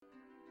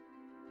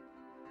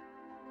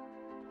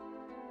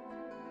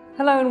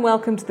Hello and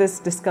welcome to this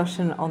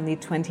discussion on the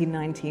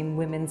 2019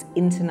 Women's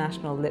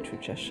International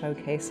Literature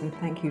Showcase, and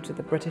thank you to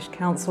the British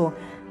Council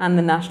and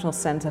the National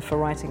Centre for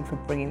Writing for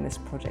bringing this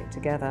project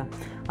together.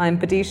 I'm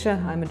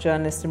Badisha, I'm a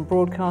journalist and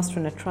broadcaster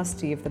and a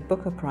trustee of the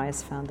Booker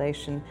Prize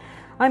Foundation.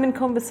 I'm in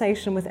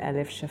conversation with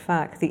Elif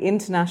Shafak, the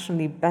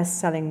internationally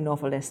best-selling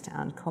novelist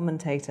and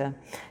commentator.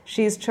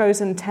 She has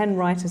chosen 10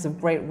 writers of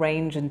great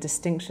range and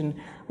distinction,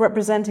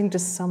 representing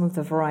just some of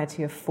the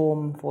variety of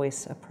form,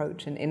 voice,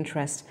 approach and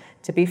interest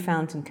to be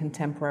found in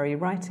contemporary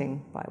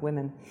writing by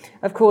women.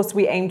 Of course,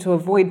 we aim to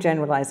avoid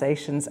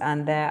generalizations,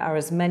 and there are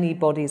as many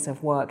bodies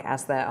of work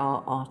as there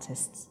are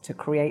artists to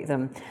create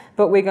them.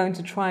 But we're going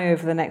to try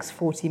over the next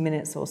 40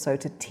 minutes or so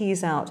to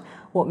tease out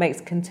what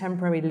makes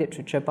contemporary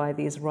literature by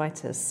these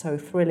writers so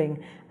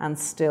thrilling and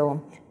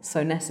still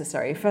so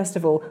necessary. First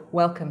of all,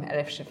 welcome,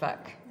 Elif Shafak.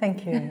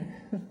 Thank you.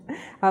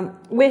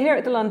 We're here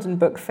at the London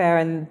Book Fair,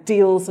 and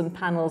deals and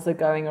panels are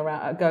going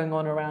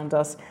on around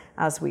us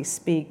as we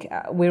speak.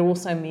 We're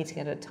also meeting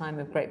at a time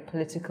of great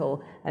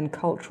political and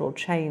cultural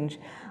change.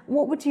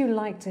 What would you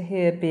like to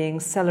hear being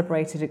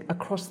celebrated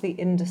across the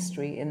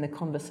industry in the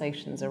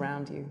conversations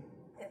around you?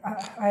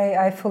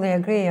 I fully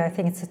agree. I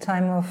think it's a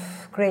time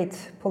of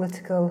great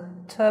political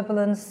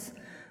turbulence.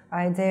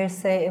 I dare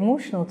say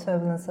emotional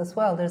turbulence as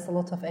well. There's a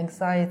lot of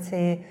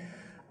anxiety,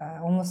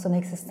 almost an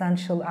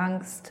existential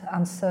angst,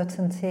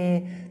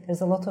 uncertainty. There's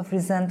a lot of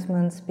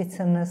resentment,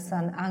 bitterness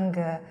and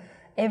anger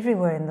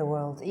everywhere in the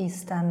world,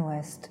 East and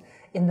West.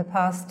 In the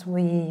past,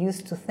 we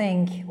used to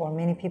think, or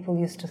many people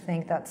used to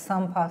think, that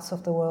some parts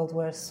of the world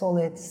were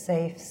solid,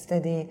 safe,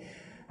 steady,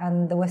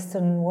 and the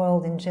Western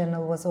world in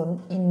general was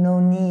in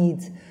no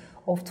need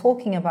of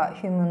talking about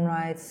human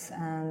rights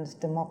and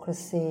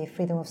democracy,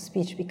 freedom of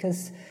speech,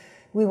 because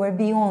we were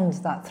beyond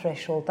that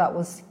threshold. That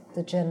was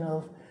the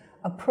general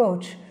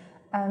approach.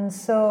 And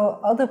so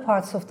other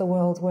parts of the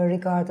world were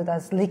regarded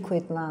as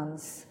liquid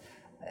lands,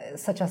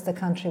 such as the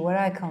country where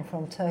I come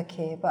from,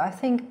 Turkey. But I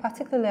think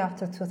particularly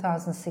after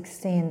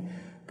 2016,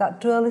 that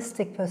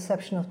dualistic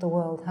perception of the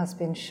world has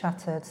been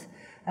shattered.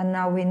 And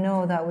now we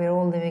know that we're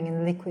all living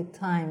in liquid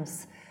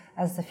times,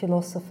 as the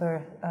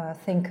philosopher,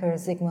 thinker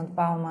Zygmunt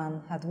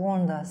Bauman had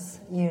warned us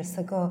years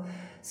ago.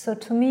 So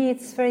to me,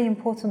 it's very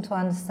important to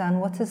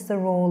understand what is the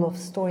role of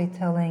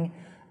storytelling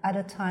at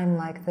a time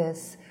like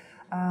this.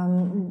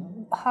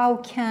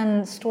 How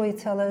can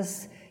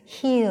storytellers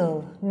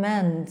heal,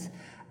 mend,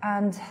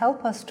 and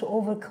help us to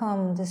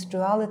overcome these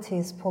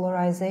dualities,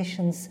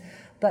 polarizations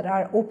that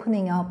are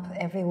opening up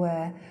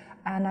everywhere,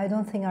 and I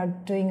don't think are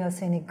doing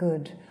us any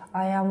good.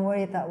 I am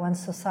worried that when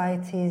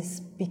societies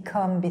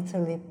become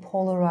bitterly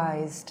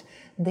polarized,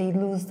 they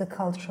lose the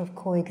culture of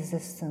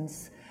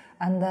coexistence.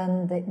 And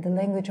then the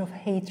language of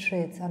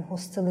hatred and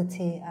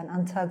hostility and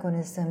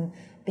antagonism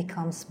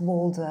becomes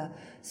bolder.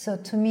 So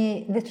to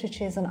me,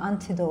 literature is an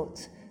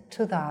antidote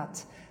to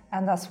that.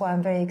 And that's why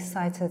I'm very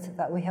excited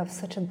that we have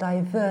such a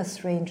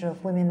diverse range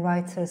of women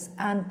writers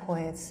and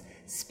poets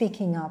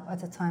speaking up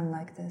at a time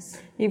like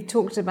this. You've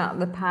talked about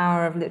the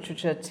power of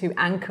literature to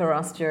anchor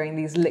us during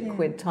these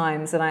liquid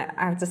times, and I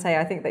have to say,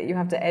 I think that you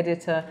have to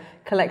edit a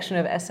collection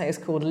of essays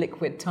called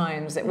Liquid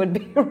Times. It would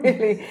be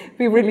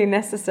really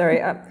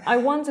necessary. I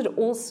wondered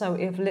also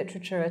if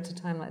literature at a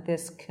time like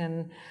this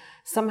can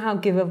somehow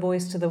give a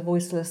voice to the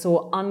voiceless,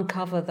 or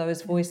uncover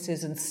those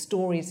voices and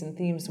stories and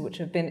themes which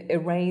have been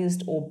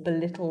erased or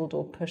belittled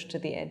or pushed to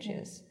the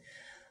edges.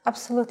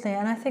 Absolutely,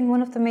 and I think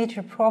one of the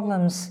major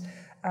problems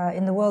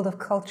in the world of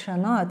culture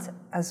and art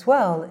as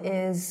well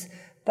is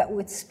that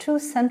it's too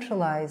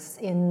centralized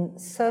in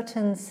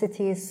certain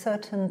cities,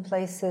 certain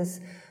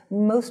places.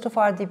 Most of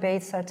our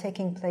debates are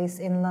taking place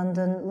in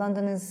London.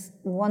 London is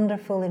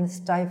wonderful in its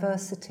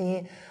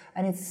diversity,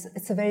 and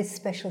it's a very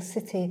special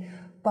city,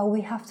 but we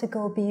have to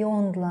go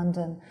beyond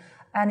London.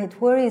 And it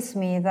worries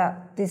me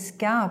that this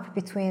gap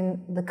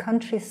between the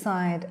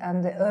countryside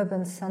and the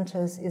urban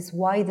centres is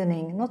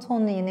widening, not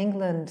only in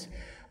England,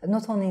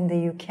 not only in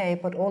the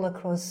UK, but all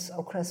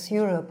across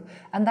Europe.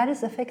 And that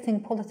is affecting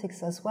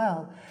politics as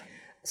well.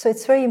 So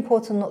it's very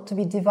important not to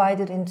be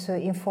divided into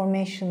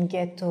information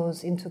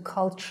ghettos, into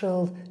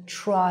cultural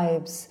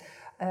tribes.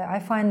 I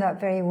find that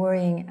very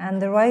worrying. And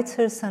the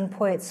writers and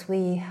poets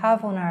we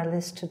have on our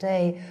list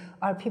today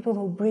are people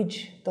who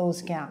bridge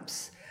those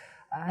gaps.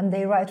 And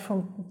they write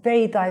from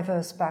very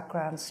diverse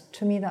backgrounds.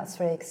 To me, that's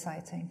very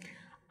exciting.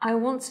 I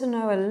want to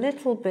know a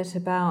little bit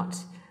about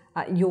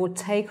your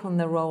take on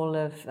the role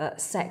of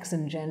sex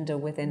and gender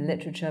within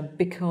literature,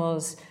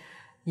 because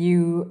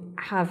you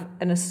have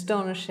an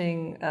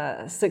astonishing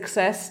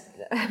success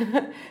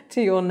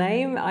to your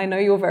name. I know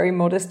you're very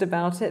modest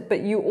about it,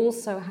 but you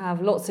also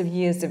have lots of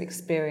years of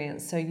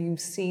experience. So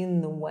you've seen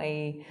the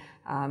way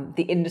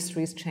the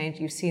industry's changed.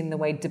 You've seen the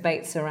way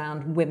debates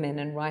around women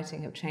and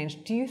writing have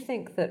changed. Do you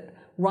think that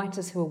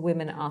writers who are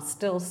women are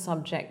still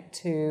subject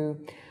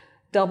to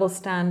double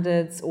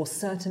standards or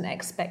certain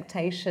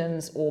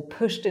expectations, or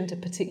pushed into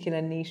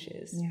particular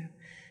niches? Yeah,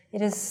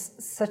 it is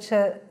such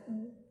a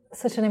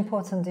such an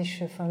important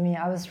issue for me.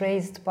 I was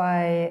raised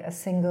by a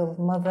single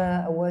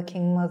mother, a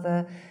working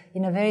mother,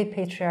 in a very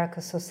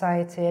patriarchal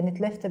society, and it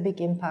left a big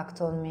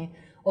impact on me,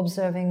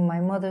 observing my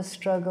mother's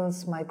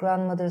struggles, my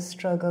grandmother's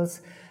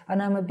struggles,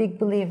 and I'm a big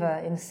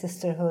believer in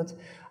sisterhood.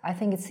 I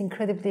think it's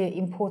incredibly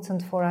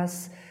important for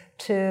us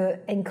to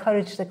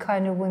encourage the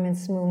kind of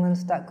women's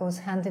movement that goes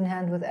hand in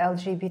hand with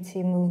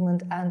LGBT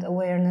movement and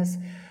awareness,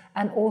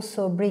 and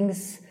also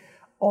brings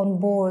on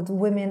board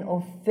women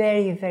of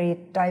very, very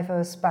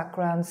diverse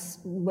backgrounds,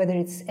 whether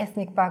it's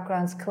ethnic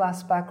backgrounds,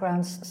 class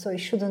backgrounds, so it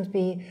shouldn't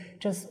be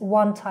just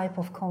one type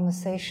of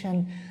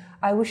conversation.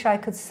 I wish I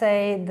could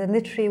say the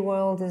literary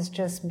world is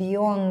just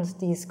beyond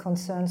these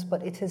concerns,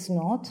 but it is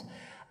not.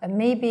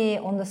 Maybe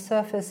on the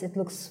surface it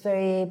looks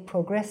very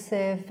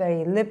progressive,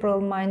 very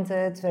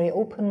liberal-minded, very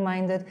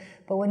open-minded,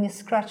 but when you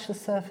scratch the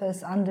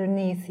surface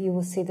underneath, you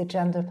will see the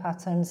gender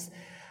patterns.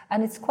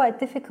 And it's quite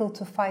difficult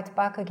to fight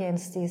back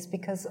against these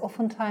because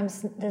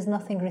oftentimes there's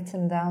nothing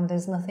written down,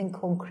 there's nothing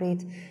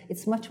concrete.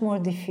 It's much more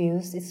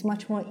diffused, it's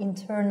much more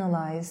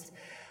internalized.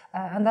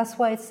 And that's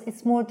why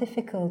it's more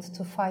difficult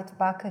to fight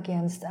back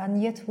against,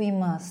 and yet we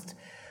must.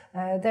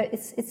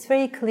 It's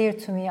very clear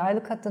to me. I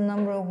look at the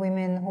number of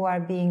women who are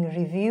being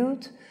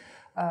reviewed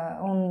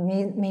on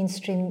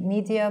mainstream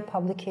media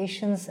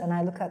publications, and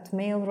I look at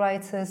male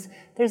writers.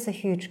 There's a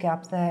huge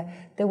gap there.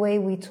 The way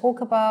we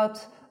talk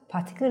about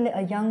particularly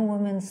a young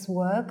woman's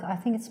work, I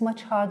think it's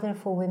much harder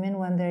for women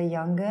when they're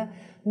younger.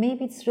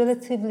 Maybe it's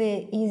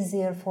relatively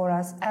easier for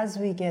us as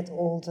we get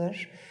older,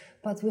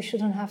 but we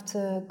shouldn't have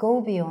to go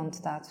beyond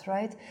that,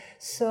 right?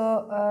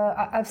 So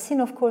I've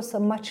seen, of course, a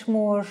much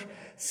more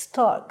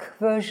stark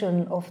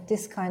version of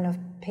this kind of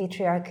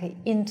patriarchy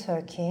in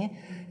Turkey,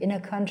 in a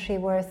country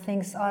where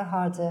things are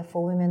harder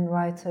for women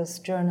writers,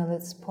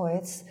 journalists,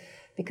 poets,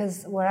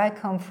 because where I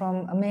come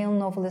from, a male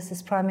novelist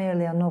is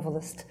primarily a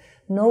novelist.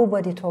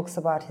 Nobody talks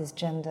about his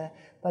gender,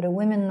 but a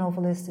women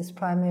novelist is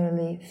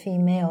primarily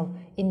female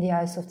in the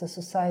eyes of the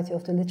society,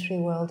 of the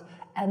literary world,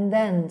 and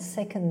then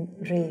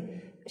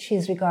secondary, she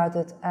is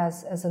regarded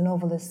as a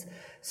novelist.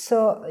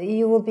 So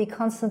you will be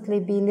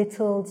constantly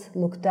belittled,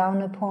 looked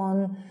down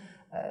upon.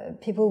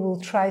 People will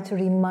try to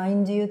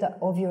remind you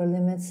of your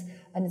limits,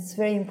 and it's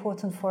very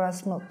important for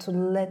us not to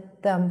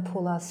let them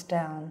pull us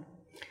down.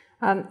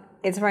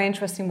 It's very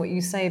interesting what you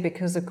say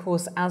because, of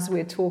course, as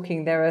we're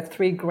talking, there are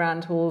 3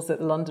 grand halls at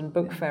the London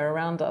Book Fair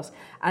around us,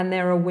 and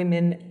there are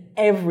women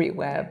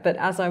everywhere. But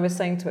as I was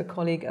saying to a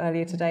colleague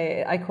earlier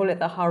today, I call it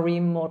the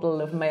harem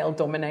model of male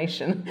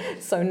domination.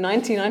 So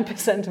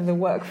 99% of the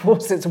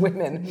workforce is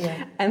women.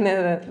 Yeah. And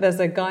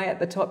there's a guy at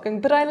the top going,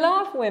 but I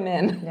love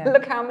women. Yeah.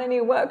 Look how many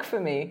work for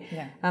me.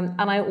 Yeah.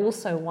 And I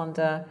also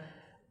wonder,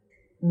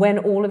 when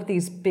all of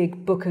these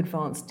big book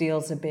advance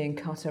deals are being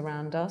cut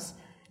around us,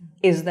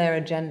 is there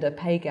a gender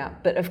pay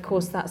gap? But of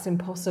course that's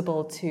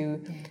impossible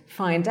to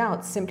find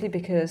out simply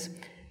because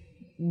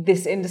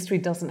this industry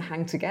doesn't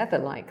hang together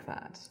like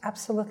that.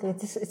 Absolutely.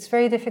 It's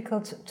very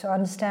difficult to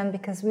understand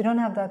because we don't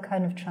have that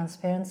kind of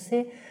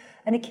transparency.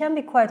 And it can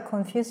be quite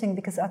confusing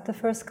because at the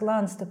first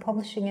glance, the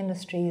publishing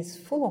industry is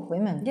full of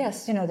women.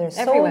 Yes. You know, there's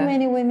everywhere. So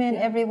many women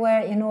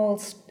everywhere in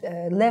all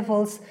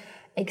levels,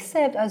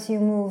 except as you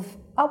move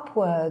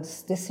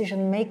upwards,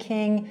 decision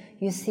making,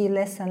 you see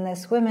less and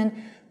less women.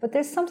 But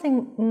there's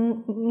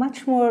something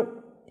much more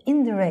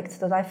indirect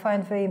that I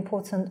find very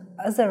important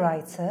as a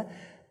writer.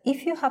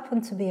 If you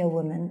happen to be a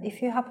woman,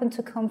 if you happen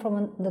to come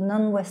from the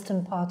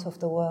non-Western part of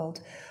the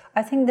world,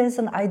 I think there's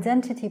an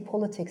identity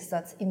politics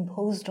that's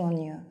imposed on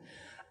you.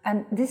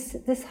 And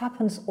this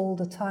happens all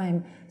the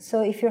time. So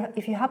if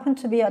you happen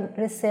to be,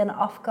 let's say, an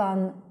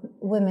Afghan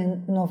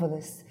women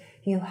novelist,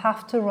 you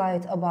have to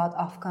write about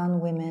Afghan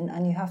women,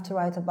 and you have to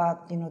write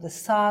about, the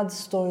sad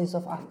stories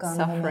of Afghan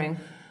suffering.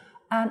 Women.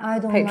 And I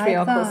don't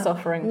patriarchal like that.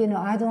 Suffering.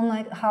 I don't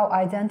like how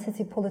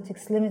identity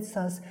politics limits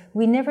us.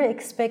 We never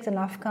expect an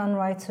Afghan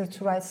writer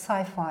to write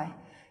sci-fi,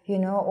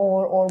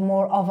 or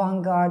more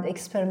avant-garde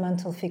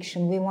experimental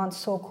fiction. We want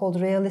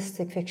so-called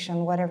realistic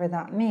fiction, whatever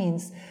that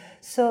means.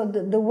 So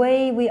the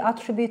way we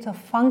attribute a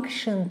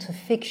function to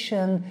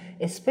fiction,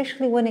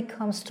 especially when it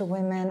comes to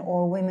women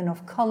or women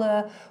of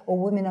color or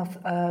women of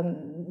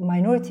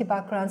minority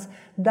backgrounds,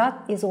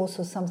 that is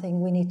also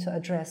something we need to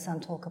address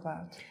and talk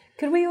about.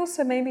 Could we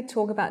also maybe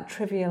talk about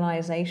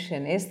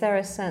trivialization? Is there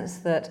a sense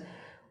that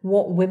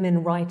what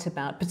women write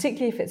about,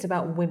 particularly if it's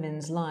about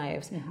women's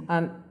lives,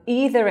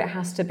 either it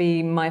has to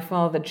be my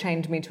father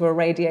chained me to a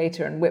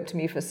radiator and whipped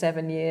me for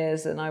 7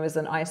 years and I was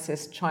an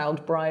ISIS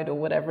child bride or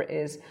whatever it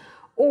is,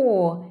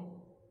 or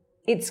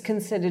it's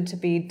considered to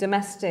be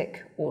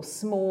domestic or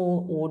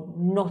small or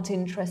not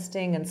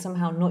interesting and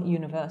somehow not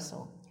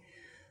universal?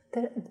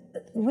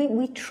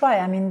 We try.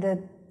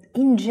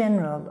 In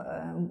general,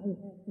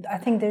 I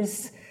think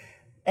there's...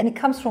 And it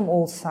comes from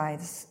all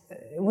sides.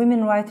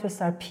 Women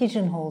writers are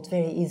pigeonholed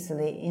very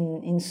easily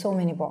in so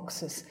many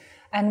boxes.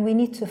 And we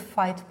need to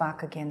fight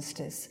back against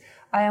this.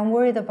 I am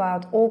worried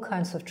about all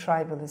kinds of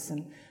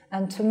tribalism.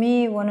 And to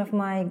me, one of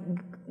my,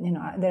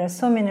 there are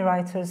so many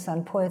writers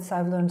and poets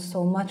I've learned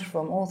so much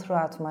from all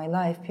throughout my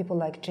life. People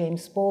like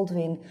James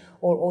Baldwin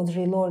or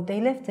Audre Lorde,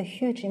 they left a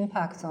huge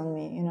impact on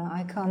me.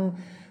 I come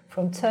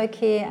from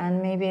Turkey,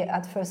 and maybe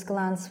at first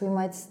glance we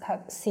might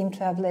seem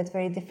to have led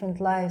very different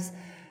lives.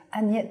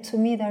 And yet to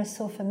me they're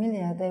so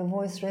familiar. Their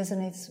voice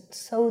resonates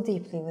so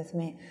deeply with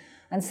me.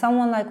 And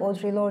someone like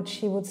Audre Lorde,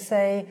 she would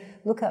say,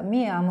 look at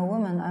me, I'm a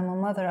woman, I'm a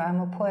mother,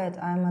 I'm a poet,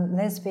 I'm a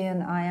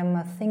lesbian, I am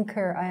a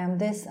thinker, I am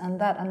this and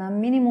that, and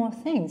I'm many more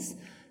things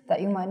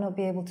that you might not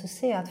be able to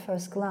see at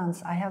first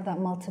glance. I have that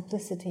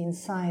multiplicity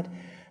inside.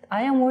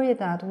 I am worried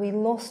that we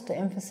lost the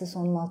emphasis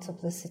on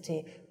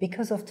multiplicity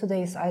because of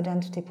today's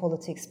identity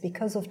politics,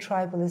 because of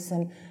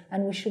tribalism,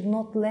 and we should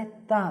not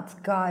let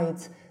that guide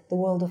the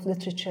world of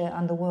literature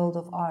and the world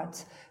of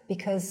art,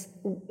 because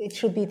it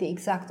should be the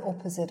exact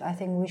opposite. I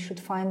think we should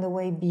find a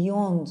way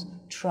beyond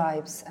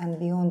tribes and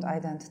beyond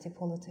identity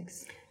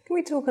politics. Can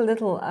we talk a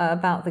little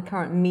about the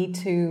current Me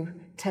Too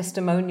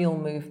testimonial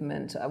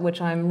movement, which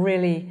I'm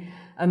really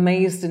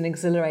amazed and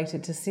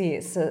exhilarated to see?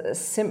 It's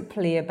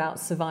simply about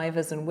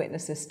survivors and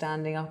witnesses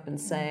standing up and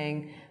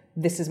saying,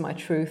 this is my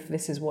truth,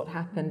 this is what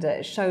happened.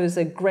 It shows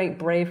a great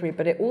bravery,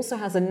 but it also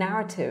has a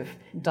narrative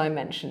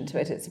dimension to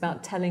it. It's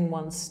about telling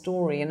one's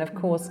story. And of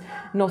course,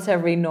 not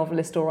every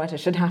novelist or writer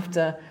should have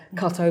to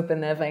cut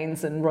open their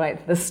veins and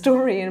write the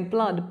story in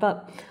blood.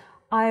 But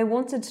I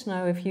wanted to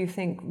know if you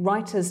think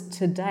writers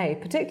today,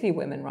 particularly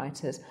women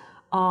writers,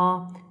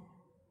 are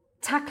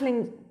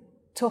tackling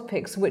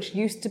topics which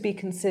used to be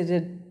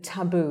considered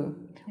taboo,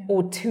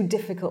 or too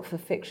difficult for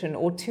fiction,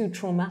 or too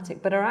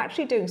traumatic, but are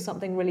actually doing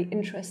something really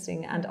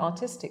interesting and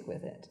artistic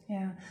with it.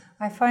 Yeah,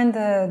 I find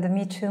the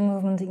Me Too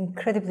movement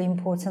incredibly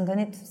important, and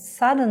it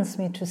saddens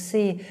me to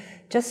see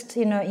just,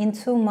 in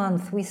 2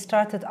 months we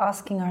started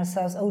asking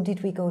ourselves,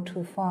 did we go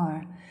too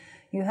far?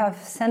 You have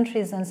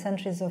centuries and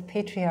centuries of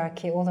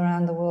patriarchy all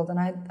around the world, and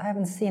I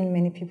haven't seen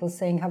many people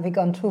saying, have we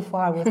gone too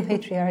far with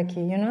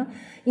patriarchy,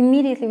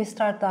 Immediately we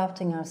start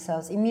doubting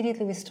ourselves.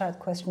 Immediately we start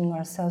questioning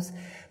ourselves.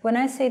 When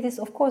I say this,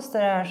 of course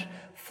there are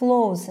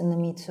flaws in the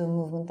Me Too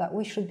movement that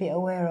we should be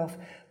aware of,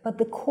 but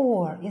the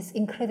core is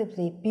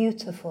incredibly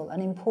beautiful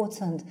and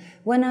important.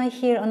 When I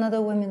hear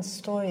another woman's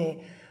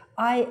story,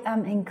 I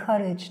am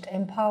encouraged,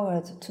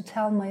 empowered to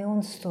tell my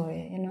own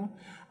story,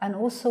 And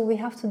also we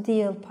have to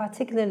deal,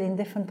 particularly in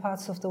different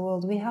parts of the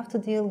world, we have to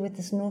deal with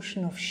this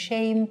notion of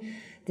shame,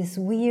 this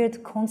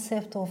weird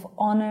concept of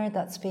honor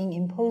that's being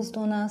imposed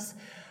on us.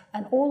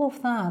 And all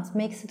of that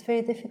makes it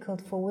very difficult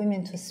for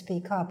women to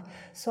speak up.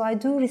 So I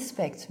do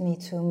respect Me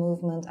Too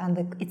movement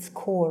and its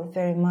core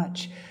very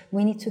much.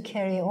 We need to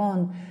carry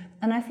on.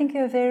 And I think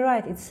you're very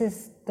right.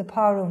 It's the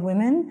power of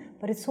women,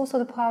 but it's also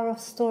the power of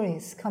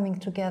stories coming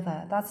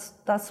together.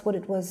 That's what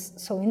it was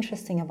so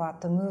interesting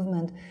about the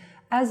movement.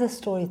 As a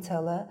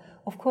storyteller,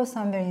 of course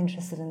I'm very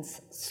interested in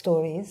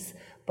stories,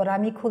 but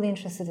I'm equally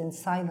interested in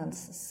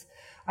silences.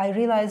 I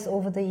realized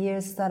over the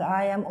years that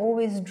I am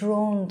always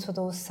drawn to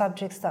those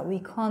subjects that we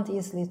can't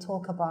easily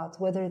talk about,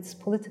 whether it's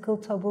political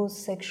taboos,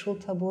 sexual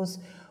taboos,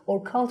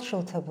 or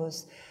cultural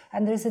taboos.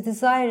 And there's a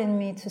desire in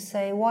me to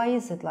say, why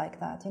is it like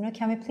that?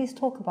 Can we please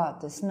talk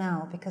about this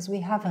now? Because we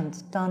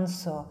haven't done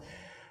so.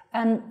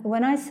 And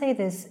when I say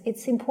this,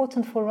 it's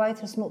important for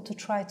writers not to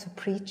try to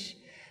preach,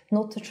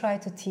 not to try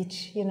to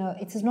teach.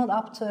 It is not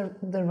up to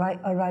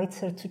a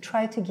writer to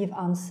try to give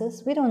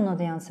answers. We don't know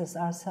the answers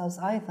ourselves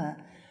either.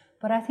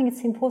 But I think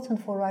it's important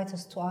for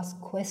writers to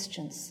ask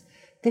questions,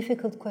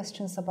 difficult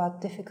questions about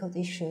difficult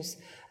issues.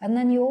 And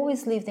then you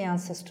always leave the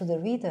answers to the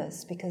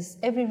readers, because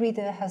every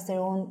reader has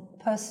their own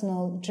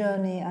personal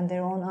journey and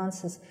their own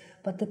answers.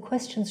 But the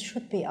questions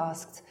should be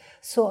asked.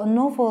 So a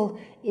novel,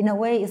 in a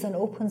way, is an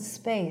open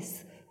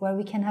space where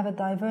we can have a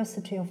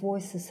diversity of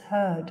voices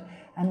heard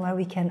and where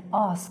we can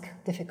ask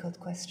difficult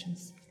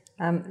questions.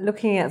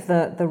 Looking at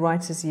the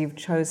writers you've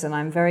chosen,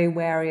 I'm very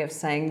wary of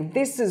saying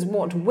this is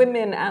what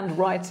women and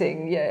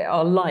writing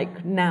are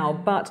like now,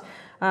 but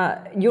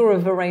you're a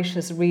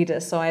voracious reader,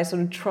 so I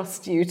sort of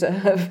trust you to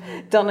have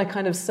done a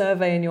kind of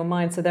survey in your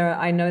mind. So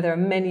I know there are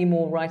many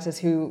more writers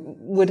who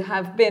would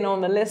have been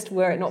on the list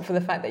were it not for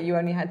the fact that you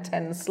only had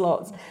 10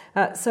 slots.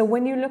 So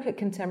when you look at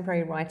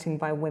contemporary writing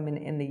by women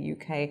in the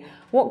UK,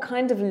 what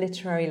kind of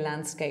literary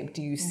landscape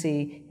do you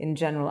see in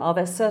general? Are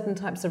there certain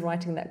types of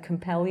writing that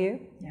compel you?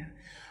 Yeah.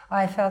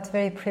 I felt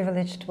very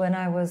privileged when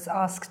I was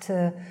asked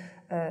to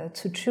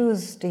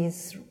choose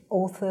these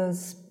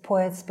authors,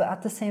 poets, but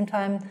at the same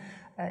time,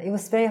 it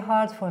was very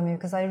hard for me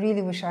because I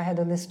really wish I had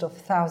a list of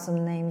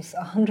 1,000 names,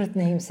 100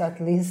 names at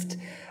least.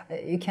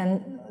 You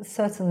can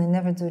certainly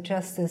never do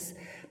justice.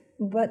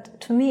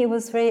 But to me, it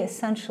was very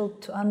essential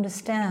to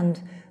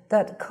understand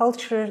that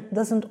culture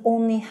doesn't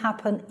only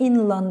happen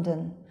in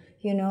London,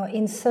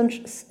 in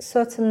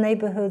certain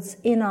neighborhoods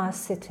in our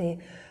city.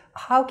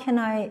 How can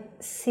I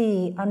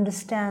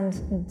understand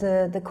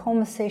the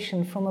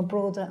conversation from a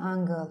broader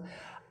angle?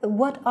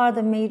 What are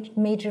the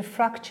major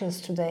fractures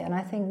today? And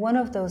I think one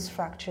of those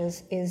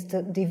fractures is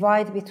the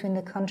divide between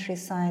the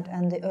countryside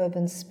and the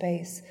urban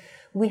space.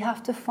 We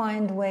have to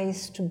find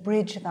ways to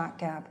bridge that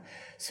gap.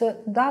 So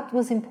that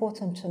was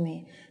important to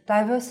me.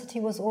 Diversity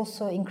was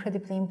also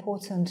incredibly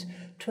important,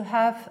 to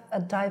have a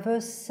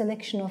diverse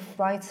selection of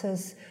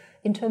writers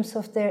in terms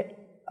of their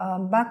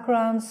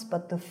backgrounds,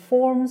 but the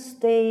forms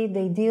they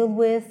deal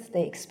with,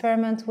 they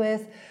experiment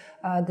with,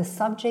 the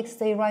subjects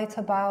they write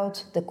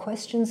about, the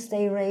questions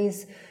they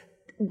raise.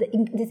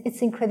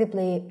 It's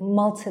incredibly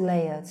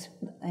multi-layered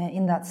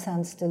in that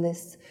sense, the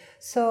list.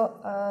 So,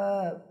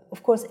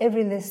 of course,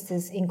 every list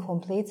is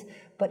incomplete,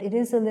 but it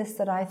is a list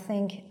that I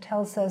think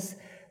tells us,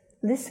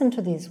 listen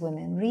to these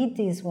women, read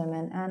these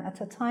women, and at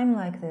a time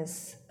like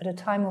this, at a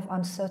time of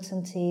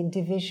uncertainty,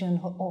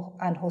 division,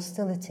 and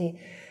hostility,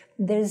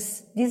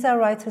 these are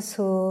writers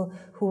who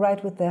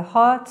write with their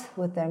heart,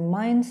 with their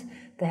mind.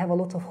 They have a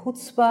lot of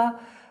chutzpah,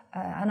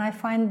 and I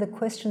find the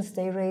questions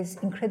they raise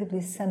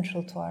incredibly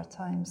central to our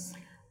times.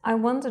 I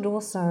wondered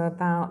also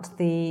about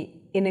the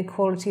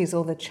inequalities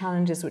or the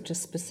challenges which are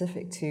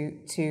specific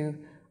to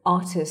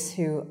artists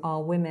who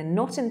are women,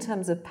 not in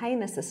terms of pay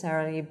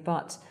necessarily,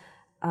 but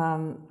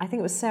I think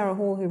it was Sarah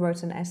Hall who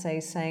wrote an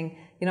essay saying,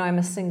 I'm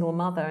a single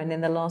mother, and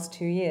in the last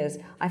 2 years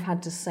I've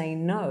had to say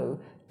no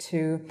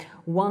to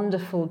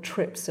wonderful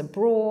trips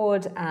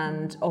abroad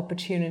and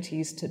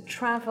opportunities to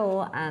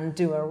travel and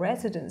do a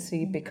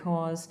residency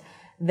because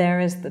there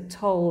is the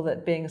toll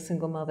that being a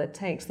single mother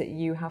takes, that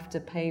you have to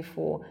pay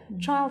for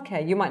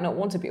childcare. You might not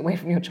want to be away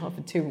from your child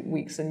for 2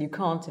 weeks, and you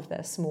can't if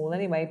they're small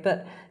anyway,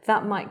 but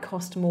that might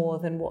cost more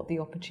than what the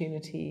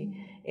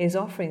opportunity is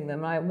offering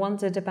them. I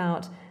wondered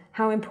about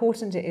how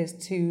important it is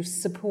to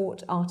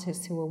support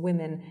artists who are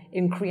women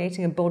in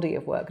creating a body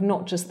of work,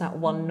 not just that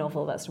one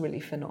novel that's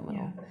really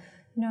phenomenal.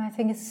 Yeah. I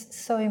think it's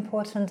so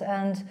important,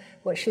 and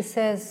what she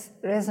says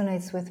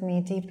resonates with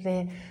me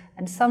deeply.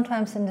 And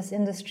sometimes in this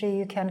industry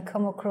you can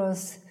come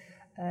across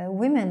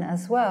women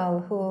as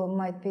well who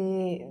might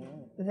be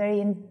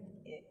very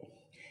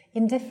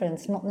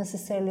indifferent, not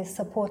necessarily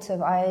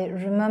supportive. I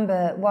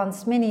remember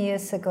once, many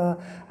years ago,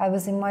 I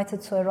was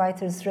invited to a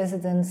writer's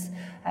residence,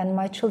 and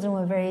my children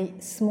were very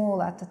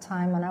small at the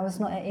time, and I was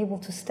not able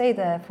to stay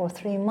there for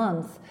 3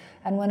 months.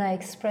 And when I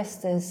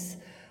expressed this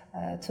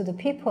to the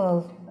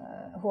people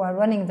who are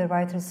running the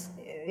Writers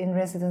in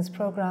Residence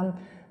program,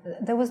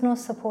 there was no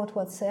support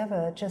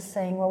whatsoever, just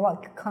saying, well,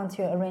 what can't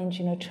you arrange,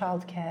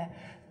 childcare?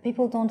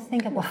 People don't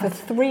think about for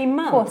 3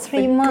 months. For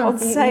 3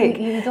 months, God's sake.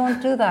 You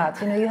don't do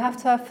that. You have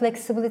to have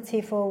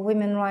flexibility for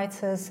women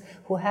writers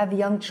who have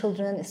young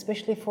children,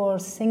 especially for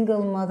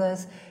single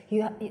mothers.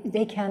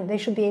 They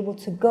should be able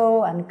to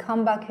go and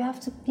come back. You have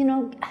to,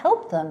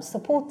 help them,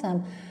 support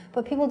them.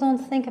 But people don't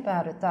think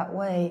about it that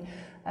way.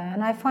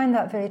 And I find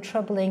that very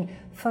troubling.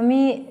 For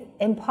me,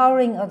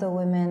 empowering other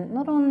women,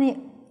 not only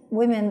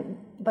women,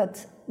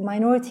 but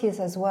minorities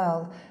as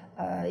well,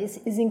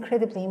 is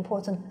incredibly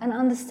important. And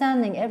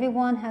understanding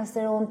everyone has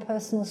their own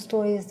personal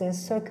stories, their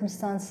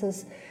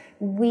circumstances.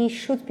 We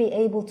should be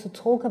able to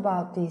talk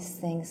about these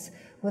things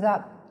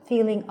without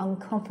feeling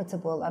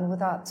uncomfortable and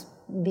without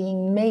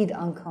being made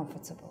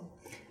uncomfortable.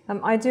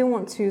 I do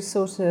want to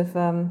sort of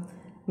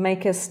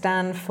make a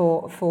stand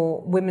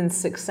for women's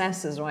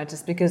success as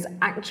writers, because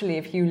actually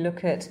if you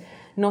look at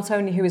not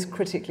only who is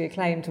critically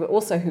acclaimed, but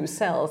also who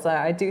sells,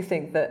 I do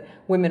think that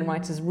women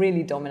writers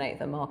really dominate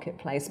the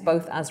marketplace,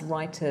 both as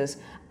writers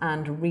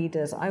and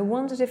readers. I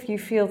wondered if you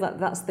feel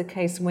that that's the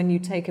case when you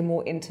take a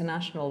more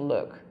international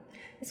look.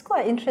 It's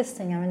quite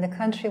interesting. I mean, the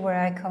country where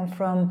I come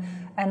from,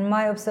 and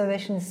my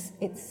observation is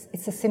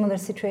it's a similar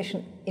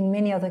situation in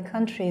many other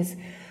countries.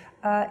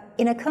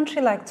 In a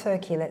country like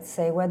Turkey, let's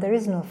say, where there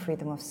is no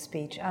freedom of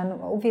speech, and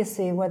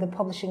obviously where the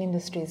publishing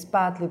industry is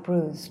badly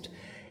bruised,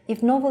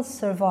 if novels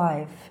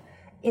survive,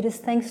 it is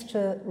thanks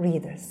to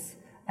readers.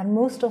 And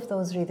most of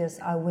those readers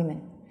are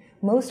women.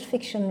 Most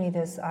fiction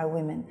readers are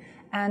women.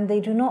 And they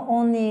do not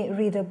only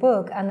read a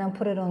book and then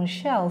put it on a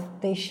shelf,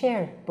 they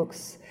share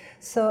books.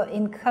 So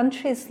in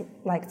countries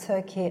like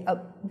Turkey, a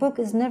book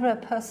is never a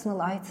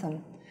personal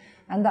item.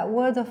 And that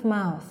word of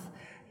mouth,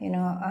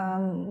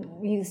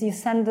 you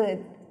send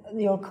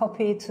your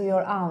copy to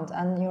your aunt,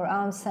 and your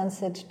aunt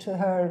sends it to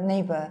her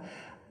neighbor.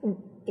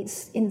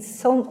 It's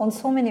on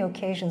so many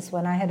occasions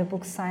when I had a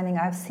book signing,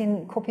 I've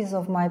seen copies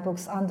of my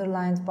books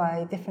underlined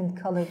by different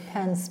colored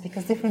pens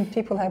because different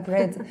people have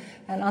read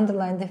and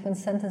underlined different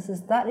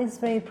sentences. That is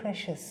very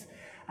precious,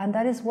 and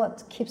that is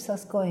what keeps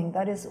us going.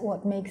 That is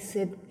what makes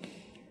it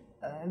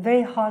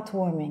very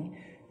heartwarming,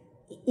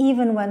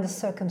 even when the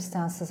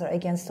circumstances are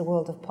against the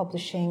world of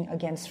publishing,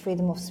 against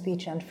freedom of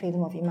speech and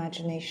freedom of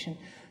imagination.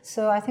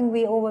 So I think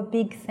we owe a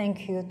big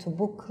thank you to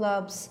book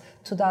clubs,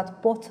 to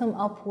that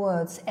bottom-up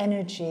words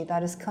energy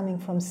that is coming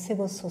from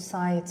civil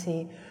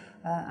society,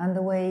 and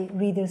the way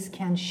readers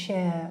can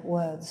share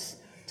words.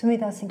 To me,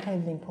 that's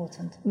incredibly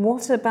important.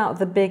 What about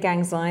the big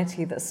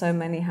anxiety that so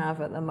many have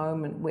at the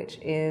moment, which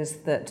is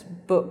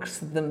that books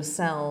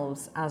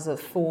themselves, as a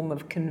form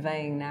of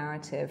conveying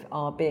narrative,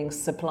 are being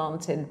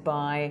supplanted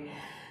by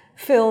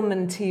film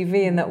and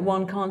TV, and that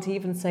one can't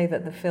even say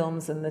that the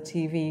films and the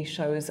TV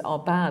shows are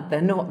bad. They're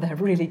not. They're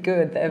really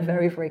good. They're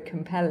very, very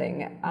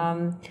compelling.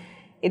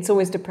 it's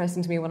always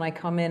depressing to me when I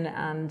come in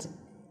and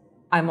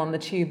I'm on the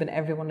tube and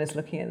everyone is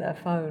looking at their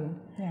phone.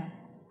 Yeah.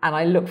 And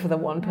I look for the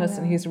one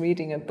person who's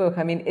reading a book.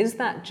 I mean, is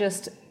that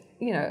just,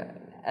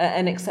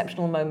 an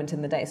exceptional moment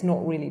in the day? It's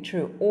not really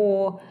true.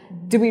 Or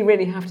do we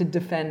really have to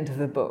defend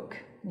the book?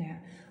 Yeah,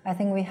 I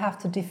think we have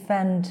to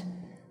defend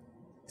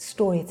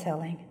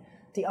storytelling,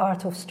 the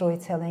art of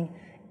storytelling.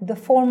 The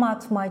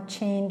format might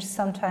change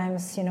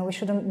sometimes. We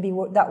shouldn't be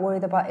that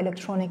worried about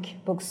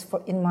electronic books,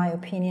 in my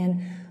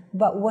opinion.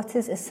 But what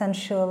is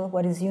essential,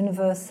 what is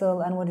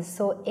universal, and what is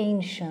so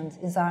ancient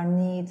is our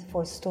need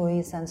for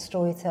stories and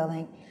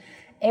storytelling.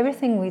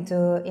 Everything we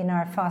do in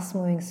our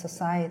fast-moving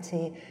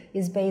society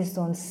is based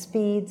on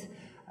speed,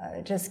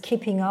 just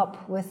keeping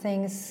up with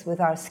things, with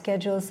our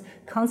schedules.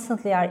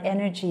 Constantly our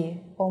energy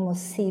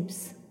almost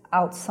seeps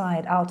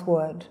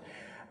outward.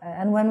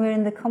 And when we're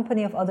in the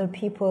company of other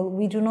people,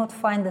 we do not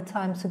find the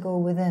time to go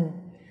within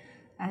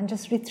and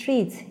just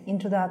retreat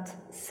into that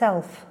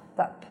self,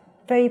 that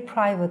very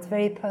private,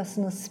 very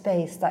personal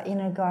space, that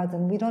inner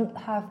garden. We don't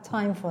have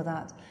time for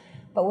that.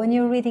 But when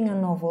you're reading a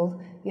novel,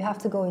 you have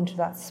to go into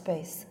that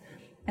space.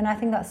 And I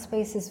think that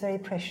space is very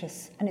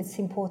precious and it's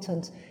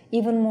important,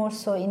 even more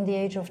so in the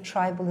age of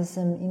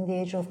tribalism, in the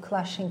age of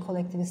clashing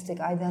collectivistic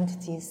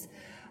identities.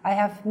 I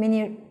have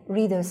many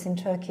readers in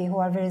Turkey who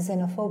are very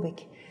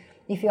xenophobic.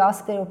 If you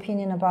ask their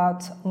opinion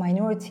about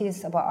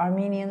minorities, about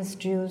Armenians,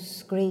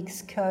 Jews,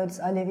 Greeks, Kurds,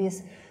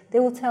 Alevis,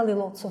 they will tell you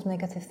lots of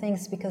negative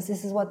things because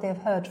this is what they've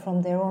heard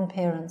from their own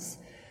parents.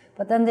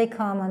 But then they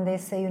come and they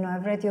say,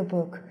 I've read your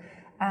book,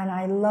 and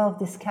I love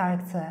this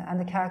character, and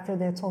the character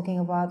they're talking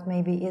about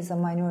maybe is a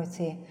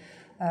minority,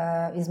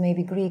 is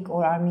maybe Greek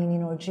or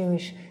Armenian or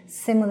Jewish.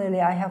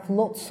 Similarly, I have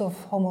lots of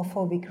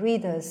homophobic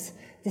readers.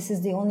 This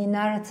is the only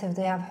narrative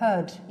they have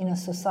heard in a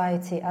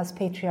society as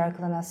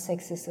patriarchal and as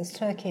sexist as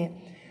Turkey.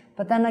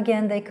 But then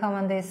again, they come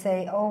and they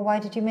say, why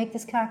did you make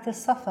this character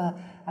suffer?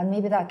 And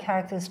maybe that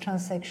character is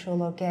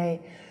transsexual or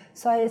gay.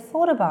 So I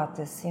thought about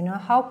this,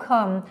 how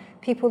come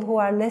people who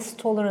are less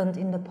tolerant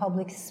in the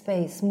public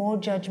space, more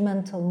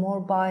judgmental, more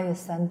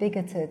biased and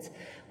bigoted,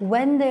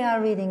 when they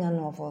are reading a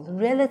novel,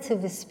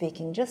 relatively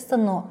speaking, just a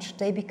notch,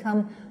 they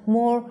become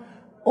more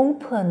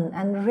open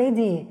and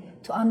ready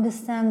to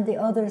understand the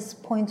other's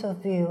point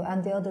of view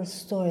and the other's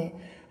story.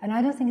 And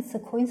I don't think it's a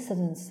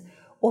coincidence.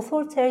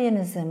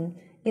 Authoritarianism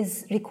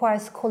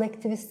requires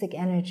collectivistic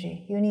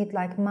energy. You need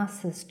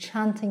masses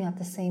chanting at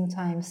the same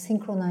time,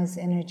 synchronized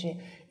energy.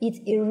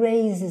 It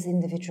erases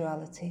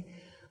individuality.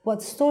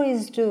 What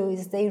stories do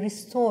is they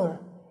restore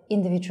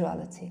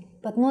individuality,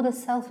 but not a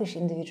selfish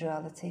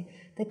individuality,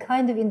 the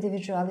kind of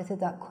individuality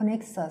that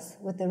connects us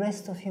with the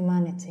rest of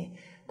humanity.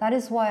 That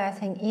is why I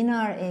think in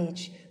our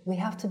age, we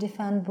have to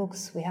defend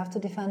books, we have to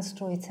defend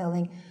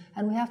storytelling,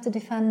 and we have to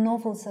defend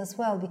novels as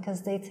well,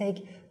 because they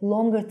take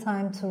longer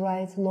time to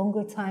write,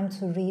 longer time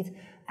to read,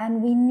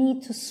 and we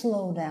need to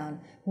slow down.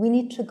 We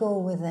need to go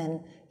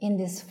within in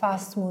this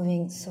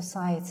fast-moving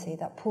society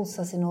that pulls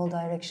us in all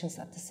directions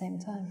at the same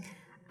time.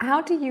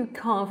 How do you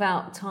carve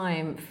out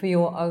time for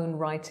your own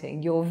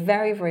writing? You're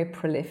very, very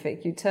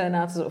prolific. You turn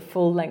out a sort of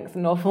full-length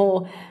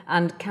novel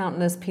and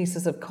countless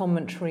pieces of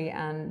commentary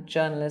and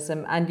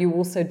journalism, and you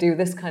also do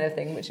this kind of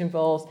thing, which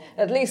involves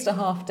at least a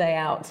half day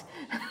out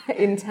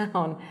in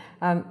town.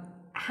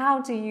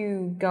 How do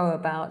you go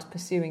about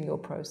pursuing your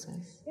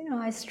process?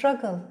 I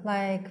struggle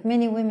like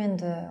many women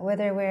do,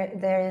 whether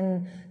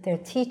they're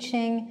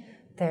teaching,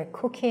 they're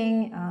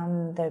cooking,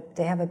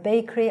 they have a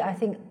bakery. I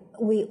think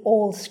we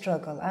all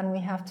struggle, and we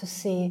have to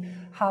see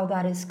how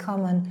that is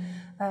common.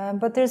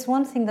 But there's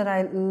one thing that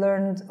I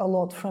learned a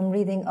lot from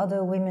reading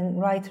other women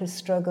writers'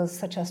 struggles,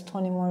 such as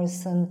Toni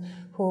Morrison,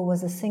 who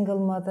was a single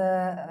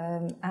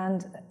mother,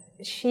 and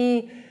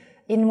she,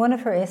 in one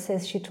of her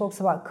essays, she talks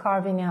about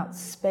carving out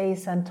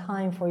space and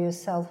time for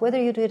yourself.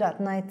 Whether you do it at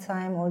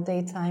nighttime or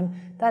daytime,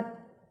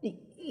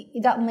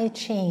 that may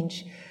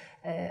change.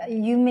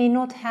 You may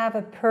not have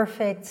a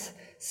perfect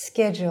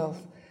schedule.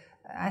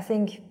 I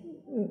think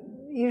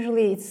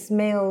usually it's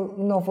male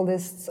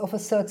novelists of a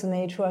certain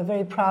age who are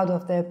very proud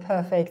of their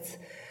perfect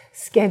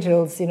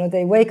schedules.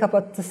 They wake up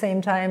at the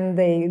same time,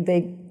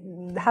 they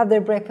have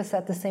their breakfast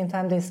at the same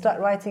time, they start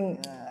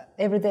writing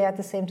every day at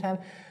the same time.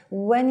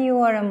 When you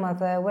are a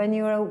mother, when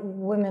you're a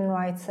woman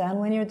writer, and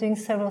when you're doing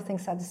several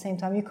things at the same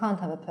time, you can't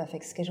have a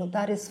perfect schedule.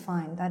 That is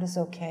fine, that is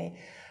okay.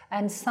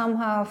 And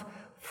somehow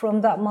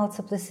from that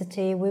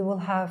multiplicity, we will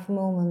have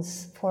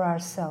moments for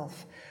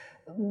ourselves.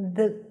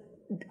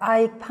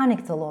 I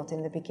panicked a lot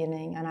in the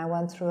beginning, and I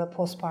went through a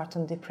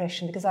postpartum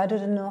depression because I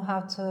didn't know how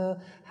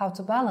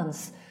to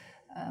balance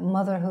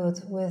motherhood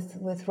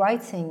with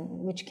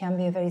writing, which can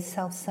be a very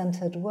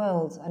self-centered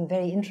world and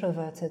very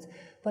introverted.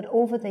 But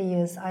over the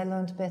years, I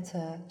learned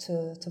better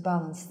to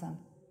balance them.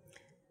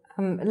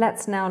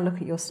 Let's now look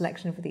at your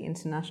selection for the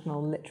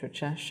International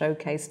Literature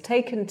Showcase.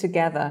 Taken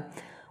together,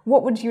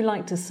 what would you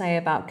like to say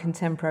about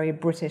contemporary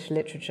British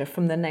literature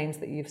from the names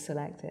that you've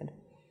selected?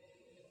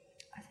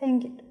 I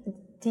think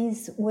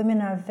these women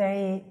are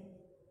very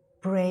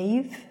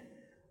brave.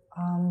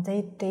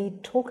 They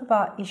talk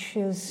about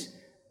issues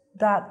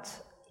that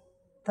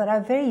that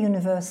are very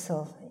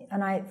universal,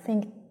 and I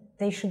think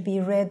they should be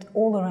read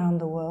all around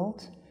the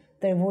world.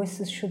 Their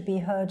voices should be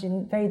heard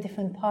in very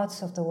different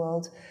parts of the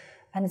world,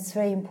 and it's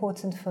very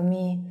important for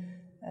me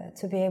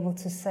to be able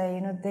to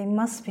say, they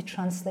must be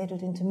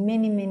translated into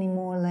many, many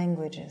more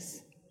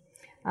languages.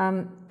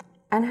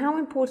 And how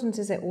important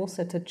is it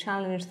also to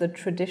challenge the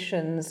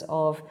traditions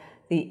of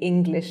the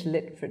English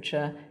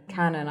literature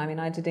canon? I mean,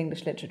 I did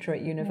English literature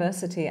at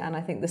university, and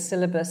I think the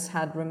syllabus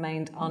had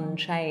remained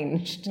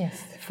unchanged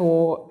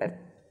for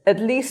at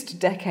least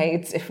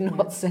decades, if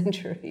not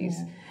centuries.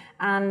 Yeah.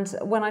 And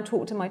when I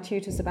talked to my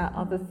tutors about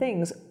other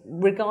things,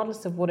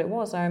 regardless of what it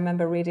was, I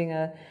remember reading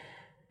a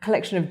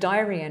collection of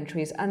diary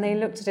entries, and they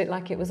looked at it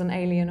like it was an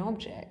alien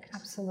object.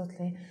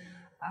 Absolutely.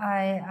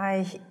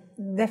 I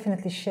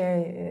definitely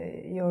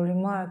share your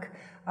remark.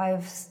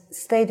 I've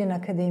stayed in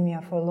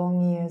academia for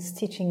long years,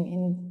 teaching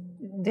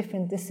in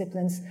different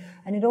disciplines,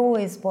 and it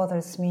always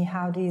bothers me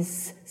how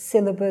these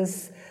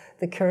syllabus,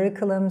 the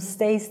curriculum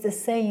stays the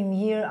same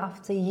year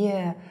after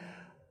year,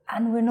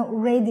 and we're not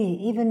ready,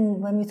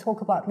 even when we talk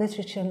about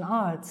literature and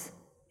arts,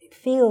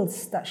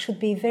 fields that should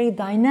be very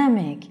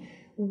dynamic,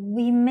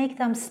 we make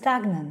them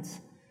stagnant,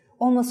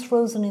 almost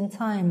frozen in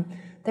time.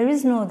 There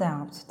is no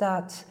doubt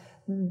that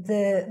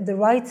the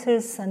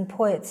writers and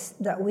poets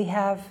that we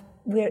have,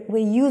 we're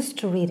used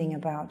to reading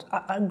about,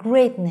 are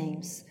great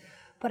names.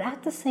 But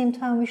at the same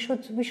time, we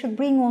should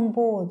bring on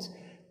board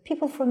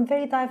people from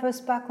very diverse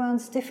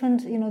backgrounds,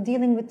 different,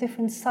 dealing with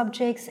different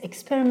subjects,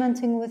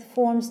 experimenting with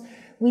forms.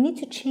 We need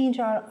to change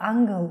our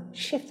angle,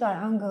 shift our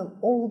angle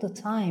all the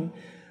time.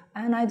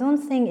 And I don't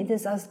think it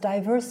is as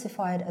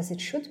diversified as it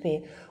should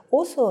be.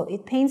 Also,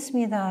 it pains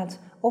me that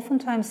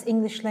oftentimes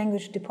English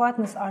language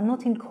departments are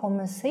not in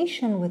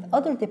conversation with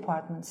other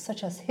departments,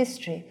 such as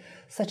history,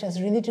 such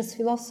as religious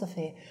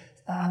philosophy,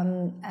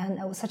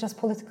 and such as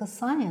political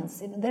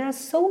science. There are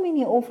so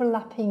many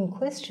overlapping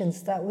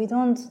questions that we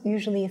don't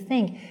usually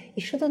think.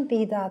 It shouldn't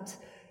be that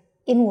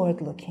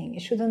inward-looking.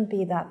 It shouldn't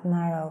be that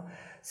narrow.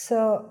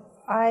 So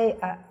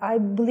I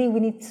believe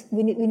we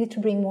need to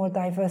bring more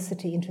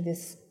diversity into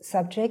this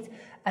subject,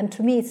 and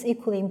to me it's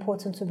equally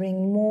important to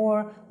bring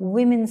more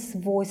women's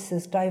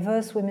voices,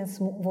 diverse women's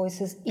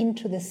voices,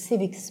 into the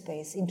civic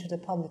space, into the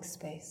public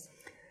space.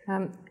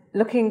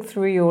 Looking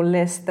through your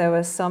list, there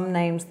were some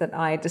names that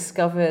I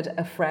discovered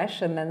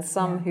afresh, and then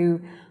some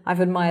who I've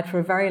admired for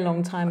a very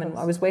long time, and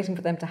I was waiting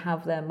for them to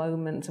have their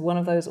moment. One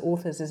of those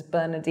authors is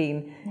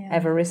Bernardine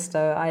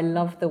Evaristo. I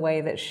love the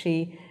way that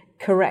she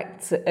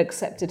corrects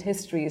accepted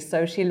histories.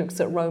 So she looks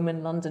at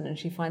Roman London and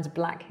she finds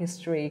black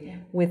history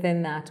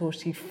within that, or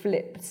she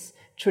flips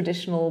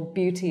traditional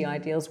beauty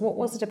ideals. What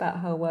was it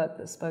about her work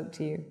that spoke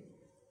to you?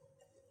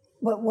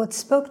 What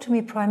spoke to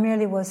me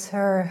primarily was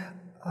her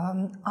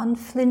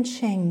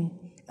unflinching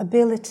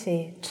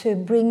ability to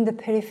bring the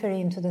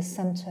periphery into the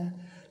center,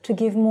 to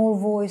give more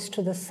voice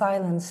to the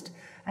silenced,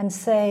 and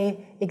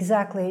say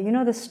exactly,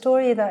 the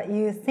story that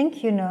you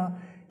think you know,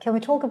 can we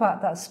talk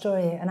about that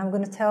story? And I'm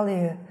going to tell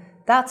you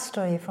that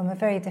story from a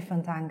very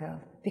different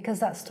angle, because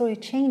that story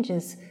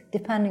changes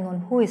depending on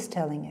who is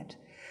telling it.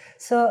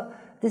 So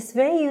this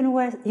very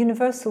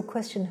universal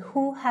question,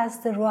 who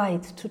has the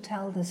right to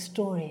tell the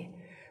story?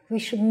 We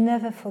should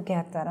never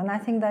forget that. And I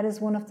think that is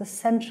one of the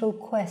central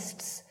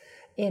quests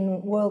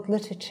in world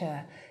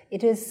literature.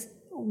 It is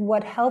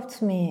what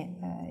helped me,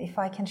 if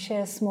I can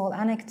share a small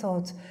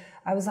anecdote.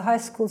 I was a high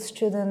school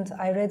student.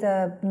 I read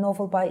a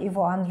novel by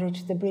Ivo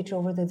Andrić, The Bridge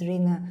over the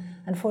Drina,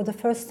 and for the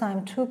first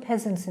time, two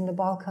peasants in the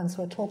Balkans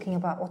were talking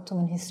about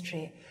Ottoman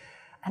history.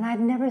 And I'd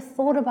never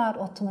thought about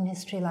Ottoman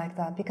history like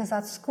that, because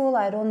at school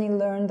I'd only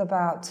learned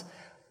about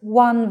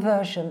one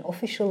version,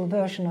 official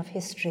version of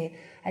history.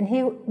 And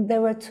here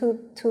there were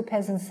two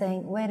peasants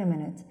saying, wait a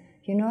minute,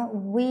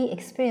 we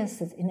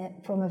experienced it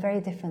from a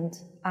very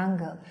different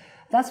angle.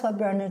 That's what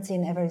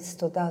Bernardine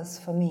Evaristo does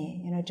for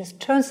me. Just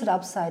turns it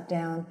upside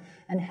down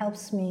and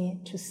helps me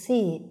to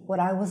see what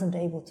I wasn't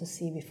able to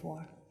see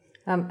before.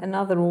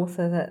 Another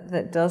author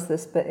that does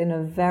this, but in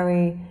a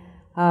very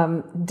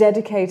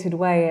dedicated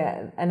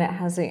way, and it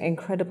has an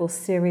incredible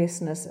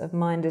seriousness of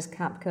mind, is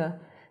Kapka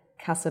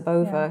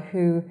Kasabova,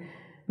 who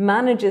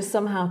manages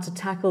somehow to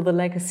tackle the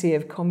legacy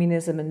of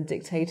communism and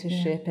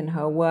dictatorship in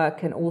her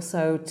work, and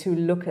also to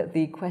look at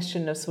the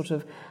question of sort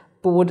of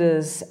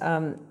borders.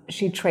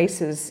 She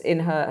traces in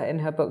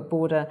her book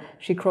Border,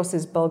 she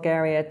crosses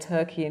Bulgaria,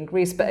 Turkey and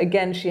Greece, but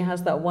again she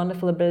has that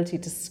wonderful ability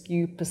to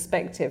skew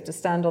perspective, to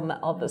stand on the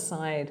other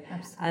side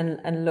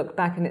and look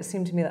back, and it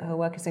seemed to me that her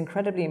work is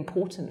incredibly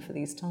important for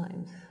these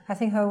times. I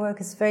think her work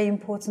is very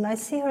important. I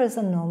see her as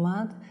a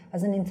nomad,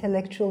 as an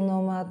intellectual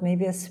nomad,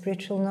 maybe a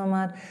spiritual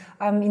nomad.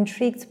 I'm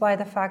intrigued by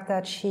the fact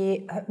that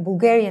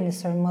Bulgarian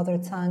is her mother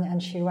tongue,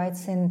 and she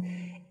writes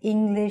in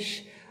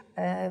English.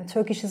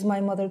 Turkish is my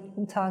mother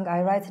tongue.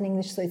 I write in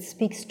English, so it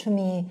speaks to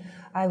me.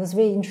 I was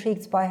very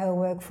intrigued by her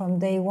work from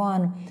day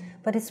one.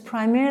 But it's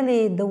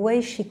primarily the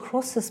way she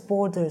crosses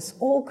borders,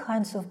 all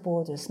kinds of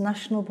borders,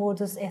 national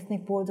borders,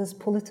 ethnic borders,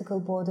 political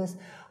borders.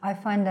 I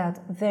find that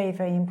very,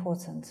 very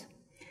important.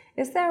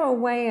 Is there a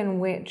way in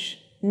which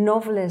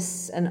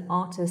novelists and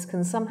artists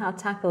can somehow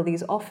tackle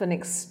these often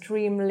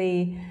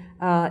extremely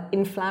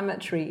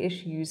inflammatory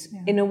issues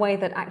in a way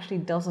that actually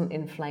doesn't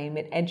inflame.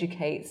 It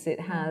educates, it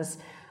has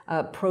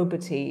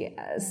probity,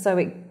 so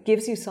it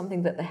gives you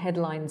something that the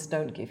headlines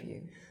don't give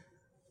you.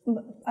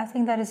 I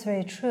think that is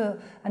very true.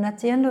 And at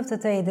the end of the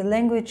day, the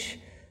language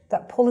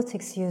that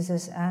politics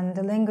uses and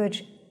the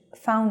language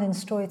found in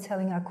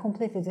storytelling are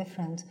completely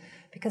different.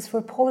 Because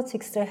for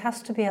politics, there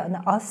has to be an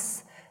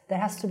us, there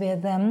has to be a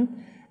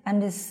them,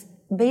 and this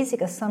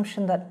basic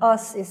assumption that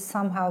us is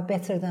somehow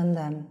better than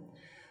them.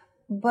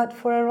 But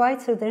for a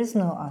writer, there is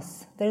no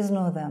us, there is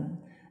no them,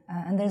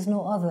 and there is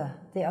no other.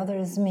 The other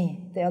is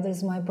me, the other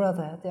is my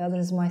brother, the other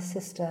is my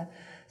sister.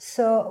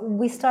 So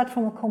we start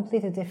from a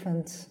completely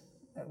different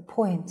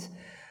point.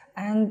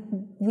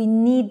 And we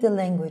need the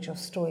language of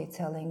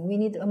storytelling. We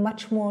need a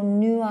much more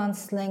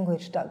nuanced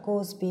language that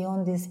goes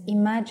beyond these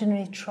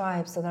imaginary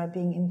tribes that are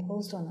being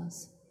imposed on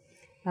us.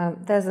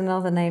 There's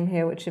another name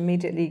here which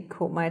immediately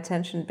caught my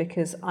attention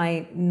because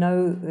I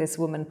know this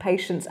woman,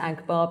 Patience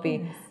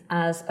Agbarbi,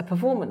 as a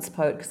performance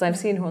poet, because I've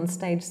seen her on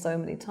stage so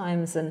many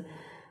times, and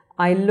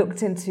I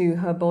looked into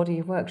her body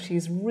of work.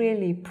 She's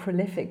really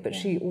prolific, but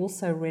she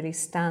also really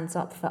stands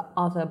up for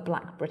other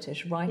Black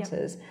British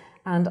writers.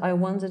 And I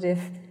wondered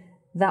if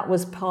that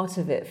was part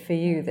of it for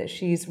you, that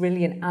she's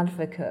really an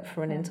advocate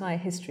for an entire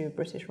history of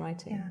British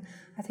writing. Yeah,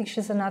 I think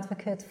she's an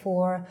advocate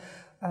for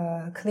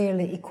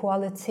clearly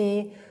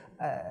equality,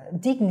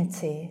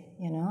 dignity,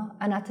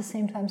 and at the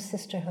same time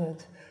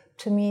sisterhood.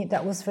 To me,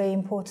 that was very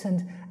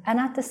important. And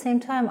at the same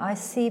time, I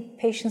see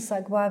Patience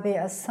Agbarbi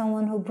as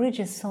someone who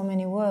bridges so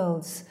many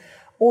worlds,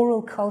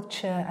 oral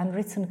culture and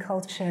written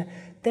culture.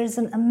 There's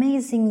an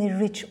amazingly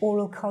rich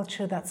oral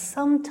culture that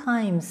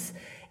sometimes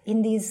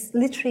in these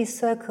literary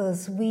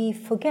circles we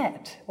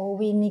forget or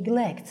we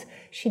neglect.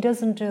 She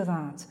doesn't do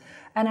that.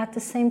 And at the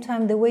same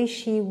time, the way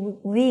she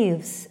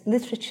weaves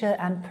literature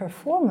and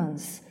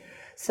performance.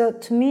 So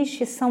to me,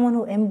 she's someone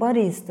who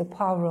embodies the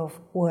power of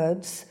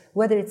words,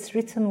 whether it's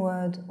written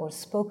word or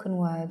spoken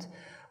word.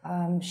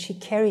 She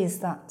carries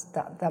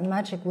that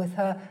magic with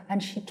her,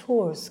 and she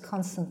tours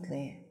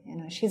constantly.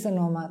 She's a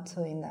nomad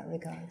too in that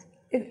regard.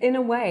 In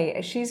a way,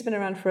 she's been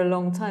around for a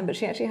long time, but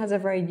she actually has a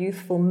very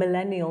youthful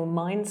millennial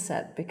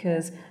mindset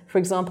because, for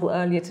example,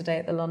 earlier today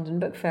at the London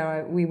Book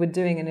Fair, we were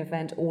doing an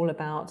event all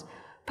about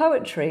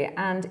poetry,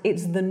 and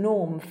it's the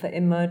norm for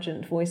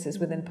emergent voices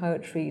within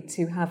poetry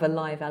to have a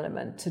live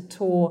element, to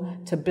tour,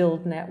 to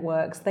build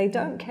networks. They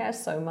don't care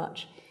so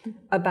much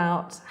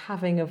about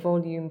having a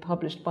volume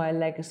published by a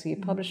legacy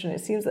publisher. And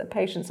it seems that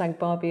Patience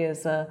Agbarbi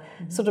is a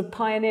sort of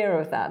pioneer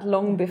of that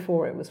long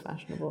before it was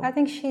fashionable. I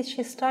think she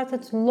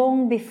started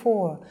long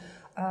before,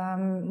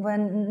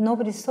 when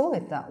nobody saw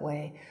it that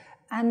way.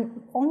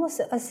 And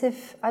almost as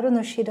if, I don't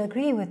know if she'd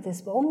agree with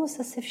this, but almost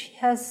as if she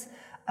has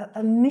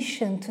a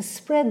mission to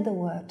spread the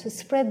word, to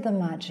spread the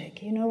magic,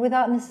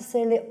 without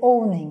necessarily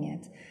owning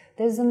it.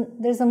 There's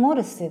a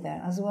modesty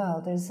there as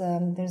well. There's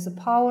a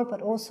power,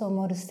 but also a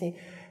modesty.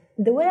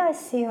 The way I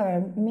see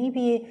her,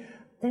 maybe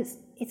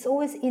it's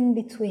always in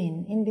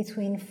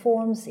between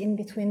forms, in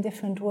between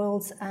different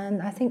worlds,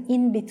 and I think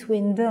in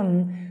between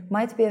them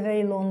might be a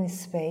very lonely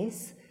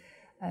space,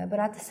 but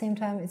at the same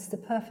time, it's the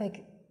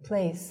perfect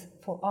place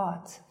for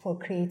art, for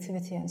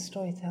creativity and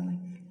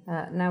storytelling.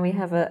 Now we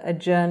have a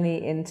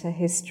journey into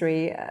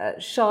history.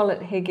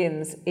 Charlotte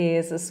Higgins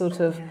is a sort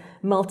of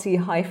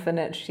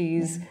multi-hyphenate.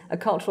 She's a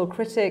cultural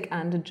critic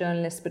and a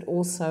journalist, but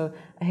also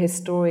a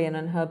historian,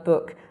 and her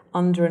book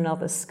Under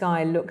Another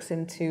Sky looks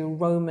into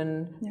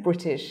Roman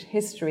British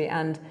history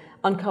and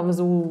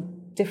uncovers all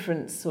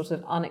different sort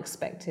of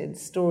unexpected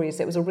stories.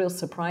 It was a real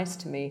surprise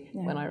to me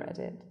when I read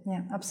it.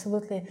 Yeah,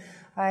 absolutely.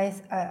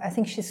 I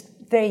think she's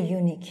very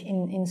unique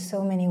in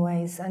so many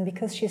ways, and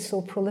because she's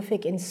so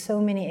prolific in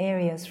so many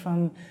areas,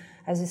 from,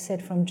 as you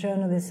said, from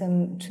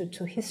journalism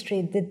to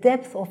history, the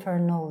depth of her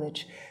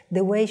knowledge,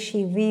 the way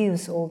she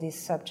views all these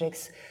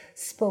subjects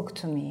spoke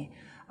to me.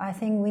 I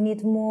think we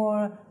need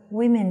more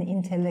women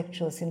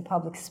intellectuals in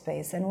public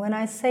space. And when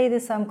I say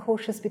this, I'm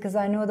cautious because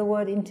I know the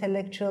word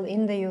intellectual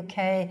in the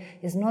UK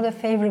is not a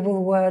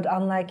favorable word,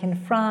 unlike in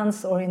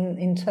France or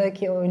in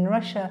Turkey or in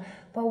Russia.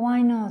 But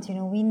why not?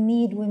 We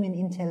need women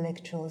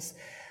intellectuals.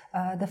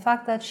 The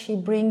fact that she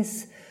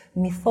brings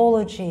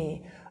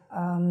mythology,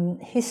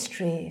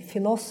 history,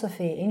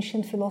 philosophy,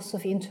 ancient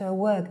philosophy into her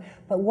work.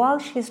 But while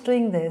she's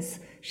doing this,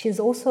 she's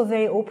also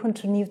very open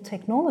to new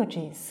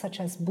technologies, such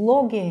as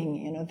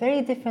blogging,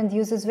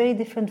 uses very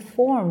different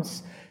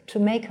forms to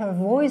make her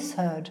voice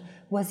heard,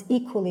 was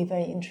equally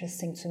very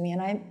interesting to me.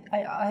 And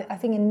I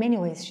think in many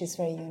ways she's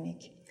very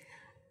unique.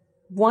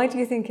 Why do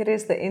you think it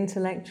is that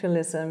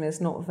intellectualism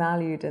is not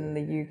valued in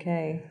the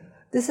UK?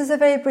 This is a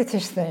very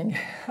British thing,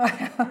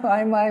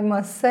 I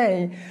must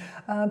say.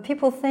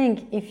 People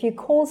think if you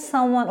call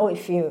someone, or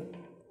if you,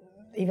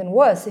 even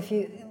worse, if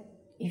you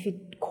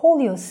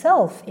call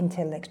yourself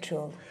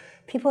intellectual,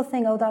 people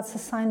think, oh, that's a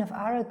sign of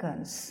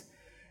arrogance,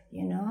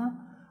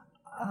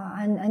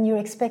 and you're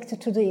expected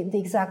to do the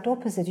exact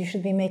opposite. You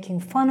should be making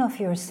fun of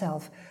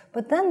yourself.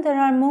 But then there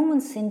are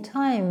moments in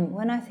time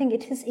when I think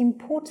it is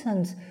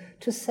important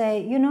to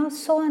say, you know,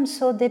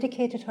 so-and-so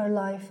dedicated her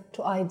life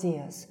to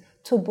ideas,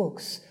 to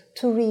books,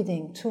 to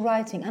reading, to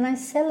writing, and I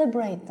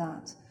celebrate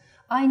that.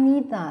 I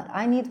need that.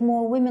 I need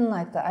more women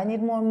like that. I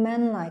need more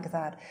men like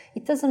that.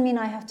 It doesn't mean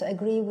I have to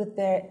agree with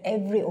their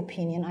every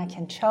opinion. I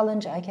can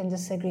challenge, I can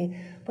disagree,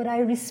 but I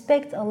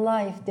respect a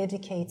life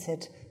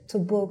dedicated to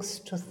books,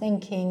 to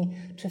thinking,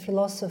 to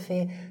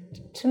philosophy.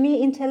 To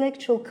me,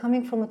 intellectual,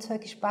 coming from a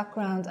Turkish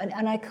background,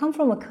 and I come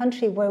from a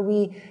country where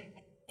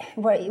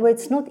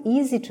it's not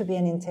easy to be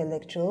an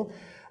intellectual,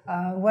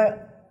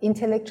 where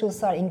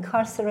intellectuals are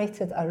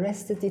incarcerated,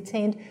 arrested,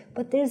 detained,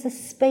 but there's a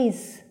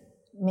space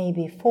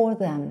maybe for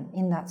them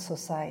in that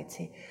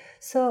society.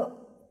 So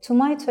to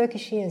my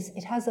Turkish ears,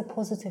 it has a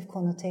positive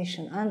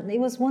connotation. And it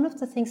was one of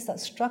the things that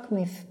struck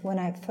me when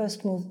I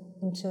first moved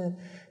into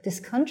this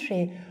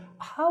country.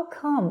 How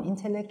come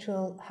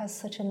intellectual has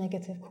such a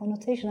negative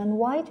connotation? And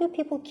why do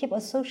people keep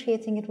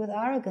associating it with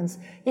arrogance?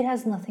 It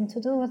has nothing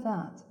to do with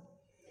that.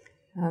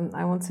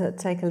 I want to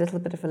take a little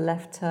bit of a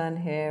left turn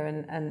here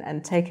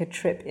and take a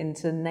trip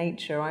into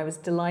nature. I was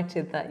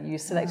delighted that you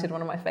selected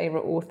one of my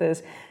favourite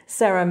authors,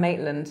 Sarah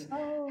Maitland,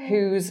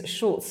 whose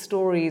short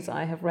stories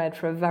I have read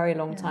for a very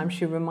long time.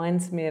 She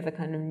reminds me of a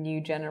kind of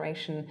new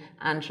generation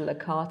Angela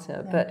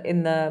Carter. But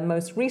in the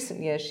most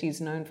recent years,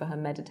 she's known for her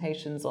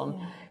meditations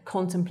on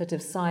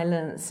contemplative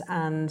silence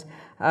and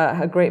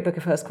her great book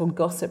of hers called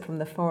Gossip from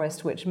the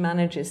Forest, which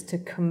manages to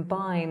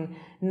combine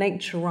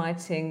nature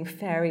writing,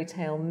 fairy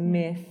tale,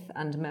 myth,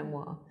 and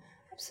memoir.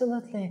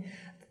 Absolutely.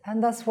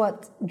 And that's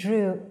what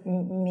drew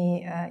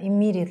me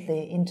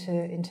immediately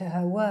into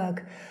her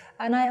work.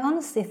 And I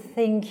honestly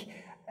think,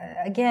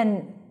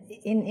 again,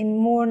 in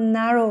more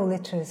narrow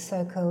literary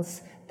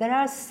circles, there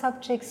are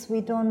subjects we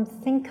don't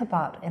think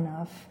about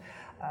enough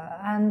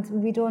and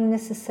we don't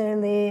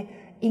necessarily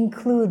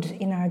include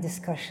in our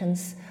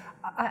discussions.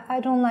 I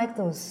don't like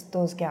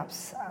those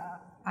gaps.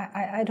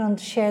 I don't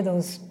share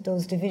those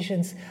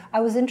divisions.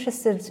 I was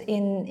interested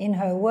in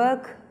her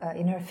work,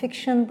 in her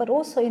fiction, but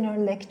also in her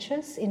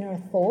lectures, in her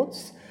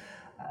thoughts.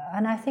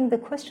 And I think the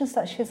questions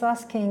that she's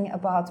asking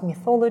about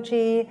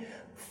mythology,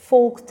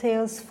 folk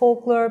tales,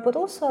 folklore, but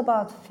also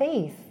about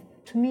faith,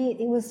 to me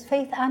it was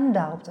faith and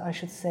doubt, I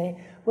should say,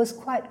 was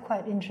quite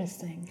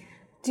interesting.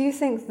 Do you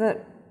think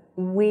that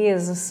we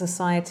as a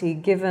society,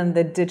 given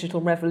the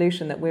digital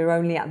revolution that we're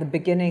only at the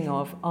beginning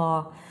of,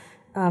 are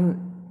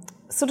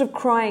sort of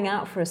crying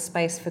out for a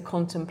space for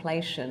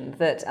contemplation,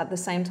 that at the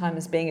same time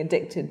as being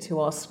addicted to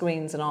our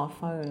screens and our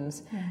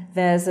phones,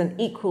 there's an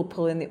equal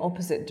pull in the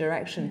opposite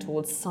direction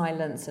towards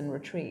silence and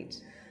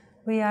retreat?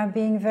 We are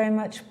being very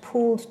much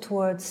pulled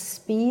towards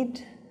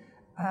speed.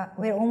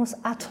 We're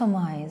almost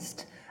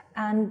atomized.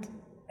 And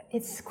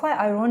it's quite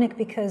ironic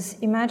because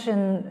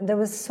imagine there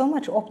was so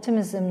much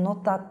optimism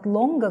not that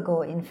long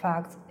ago, in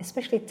fact,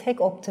 especially tech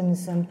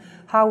optimism,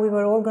 how we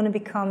were all going to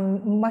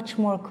become much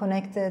more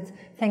connected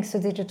thanks to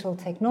digital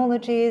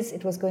technologies.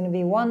 It was going to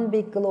be one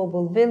big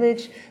global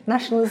village.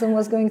 Nationalism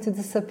was going to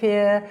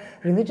disappear.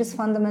 Religious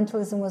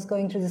fundamentalism was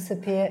going to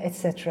disappear,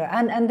 etc.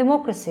 And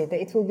democracy.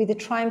 It will be the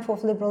triumph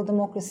of liberal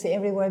democracy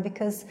everywhere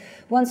because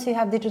once you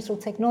have digital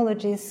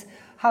technologies,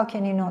 how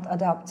can you not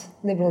adopt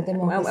liberal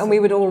democracy? And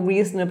we would all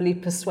reasonably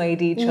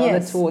persuade each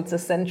other towards a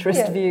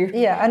centrist view.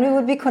 Yeah, and we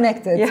would be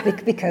connected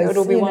because it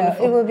would be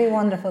wonderful. It would be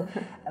wonderful.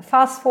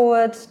 Fast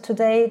forward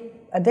today,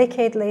 a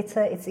decade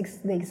later, it's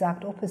the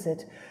exact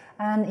opposite.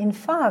 And in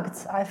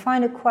fact, I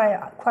find it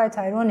quite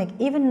ironic,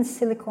 even in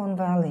Silicon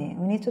Valley,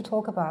 we need to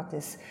talk about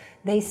this.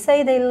 They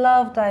say they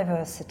love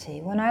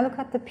diversity. When I look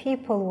at the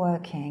people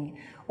working,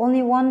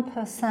 only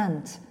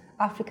 1%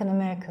 African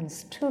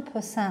Americans,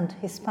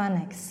 2%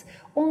 Hispanics,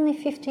 only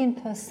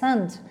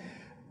 15%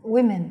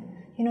 women.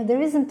 You know,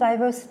 there isn't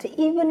diversity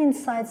even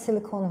inside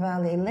Silicon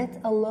Valley,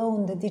 let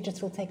alone the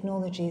digital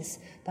technologies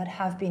that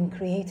have been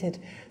created.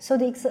 So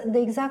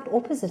the exact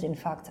opposite, in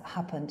fact,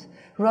 happened.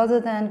 Rather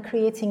than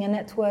creating a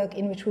network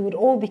in which we would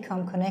all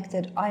become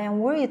connected, I am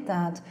worried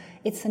that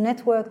it's a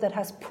network that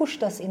has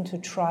pushed us into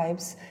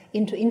tribes,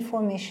 into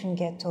information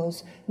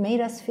ghettos,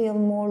 made us feel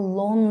more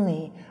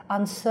lonely,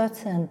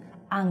 uncertain,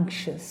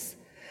 anxious.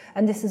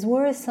 And this is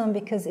worrisome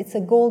because it's a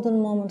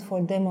golden moment for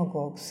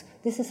demagogues.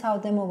 This is how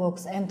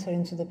demagogues enter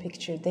into the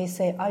picture. They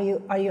say, are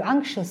you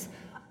anxious?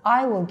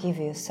 I will give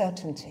you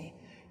certainty.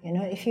 You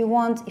know, if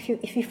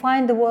you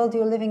find the world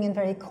you're living in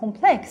very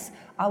complex,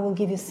 I will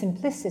give you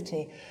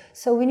simplicity.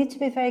 So we need to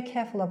be very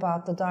careful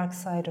about the dark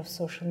side of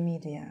social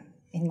media,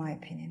 in my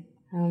opinion.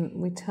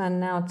 We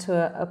turn now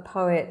to a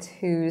poet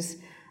whose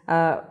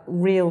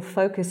real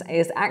focus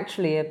is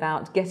actually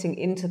about getting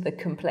into the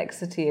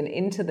complexity and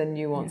into the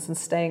nuance and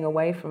staying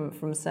away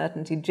from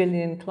certainty.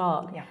 Gillian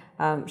Clarke,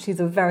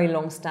 she's a very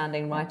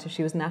long-standing writer.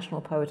 She was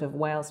National Poet of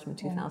Wales from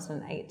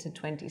 2008 to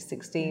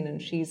 2016,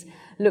 and she's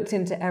looked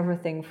into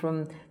everything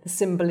from the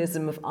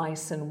symbolism of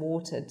ice and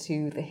water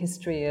to the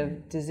history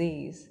of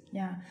disease.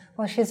 Yeah,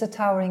 well, she's a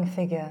towering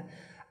figure.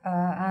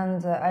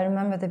 I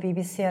remember the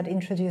BBC had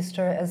introduced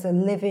her as a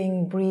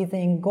living,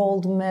 breathing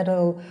gold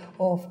medal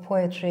of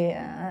poetry.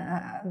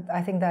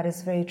 I think that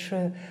is very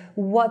true.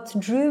 What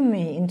drew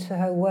me into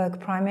her work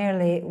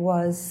primarily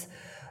was,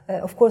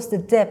 of course, the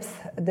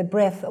depth, the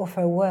breadth of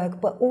her work,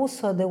 but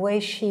also the way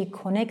she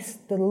connects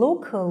the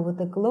local with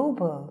the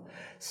global.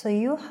 So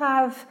you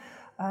have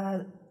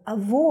a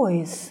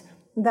voice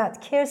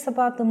that cares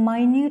about the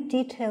minute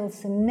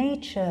details in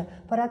nature,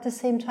 but at the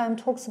same time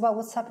talks about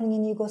what's happening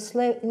in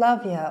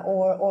Yugoslavia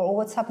or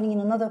what's happening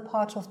in another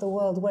part of the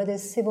world where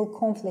there's civil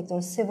conflict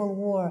or civil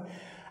war,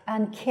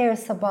 and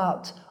cares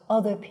about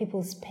other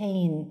people's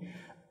pain.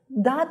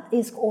 That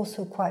is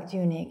also quite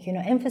unique,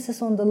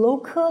 emphasis on the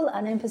local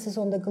and emphasis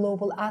on the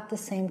global at the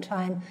same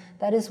time.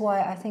 That is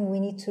why I think we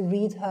need to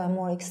read her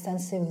more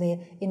extensively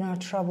in our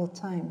troubled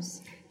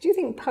times. Do you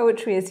think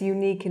poetry is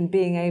unique in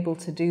being able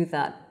to do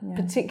that,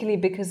 particularly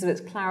because of its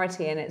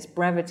clarity and its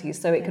brevity,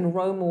 so it can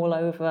roam all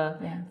over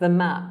the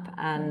map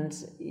and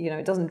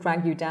it doesn't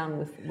drag you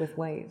down with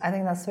weight? I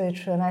think that's very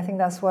true, and I think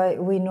that's why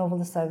we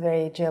novelists are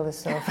very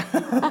jealous of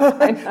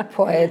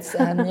poets,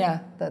 and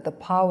the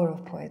power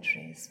of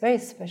poetry is very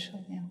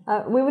special.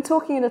 We were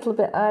talking a little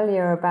bit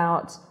earlier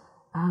about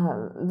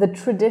the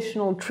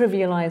traditional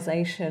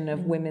trivialization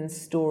of women's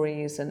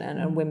stories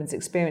and women's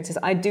experiences.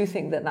 I do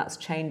think that that's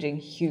changing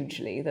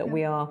hugely, that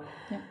we are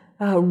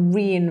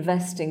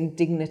reinvesting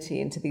dignity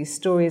into these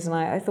stories. And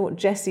I thought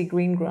Jessie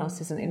Greengrass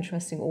is an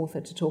interesting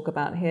author to talk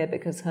about here,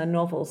 because her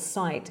novel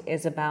Sight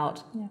is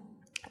about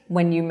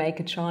when you make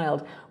a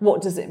child,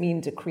 what does it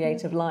mean to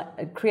create a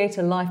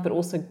life, but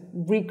also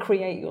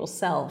recreate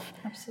yourself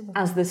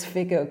as this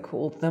figure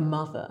called the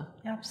mother.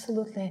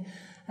 Absolutely.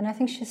 And I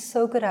think she's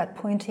so good at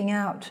pointing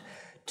out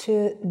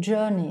to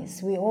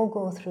journeys. We all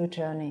go through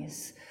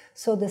journeys.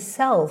 So the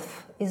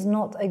self is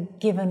not a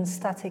given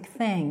static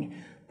thing,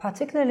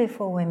 particularly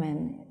for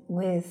women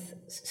with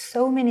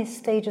so many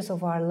stages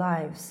of our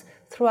lives,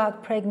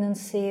 throughout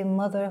pregnancy,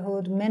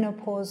 motherhood,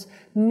 menopause,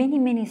 many,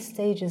 many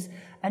stages.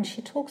 And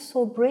she talks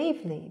so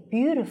bravely,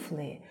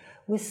 beautifully,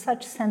 with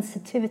such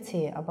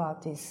sensitivity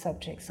about these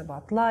subjects,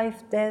 about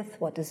life, death,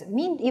 what does it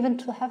mean even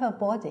to have a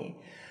body.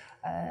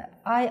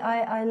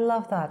 I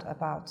love that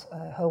about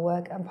her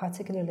work, and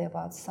particularly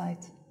about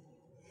Sight.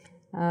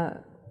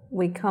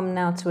 We come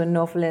now to a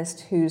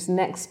novelist whose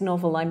next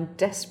novel I'm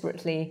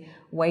desperately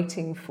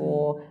waiting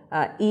for,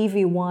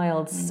 Evie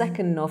Wyld's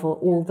second novel,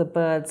 All the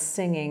Birds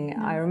Singing.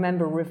 I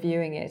remember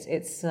reviewing it.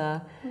 It's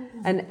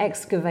an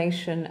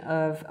excavation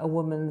of a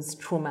woman's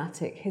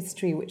traumatic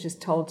history, which is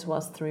told to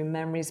us through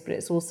memories, but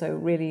it's also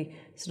really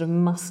sort of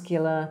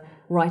muscular,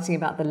 writing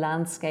about the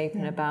landscape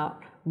and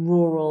about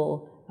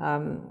rural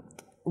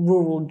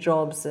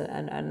jobs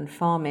and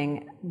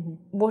farming.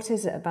 What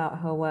is it about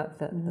her work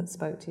that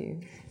spoke to you?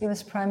 It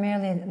was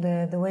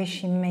primarily the way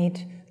she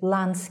made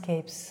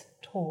landscapes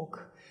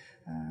talk.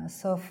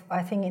 So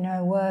I think in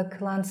her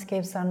work,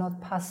 landscapes are not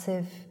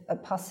a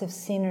passive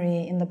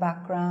scenery in the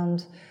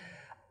background.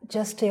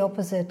 Just the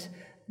opposite.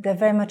 They're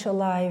very much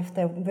alive,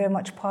 they're very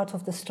much part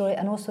of the story,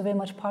 and also very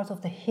much part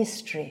of the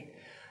history,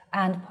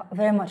 and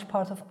very much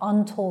part of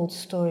untold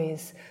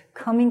stories.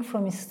 Coming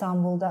from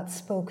Istanbul, that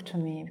spoke to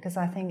me, because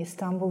I think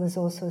Istanbul is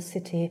also a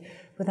city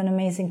with an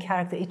amazing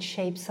character. It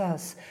shapes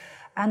us.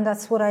 And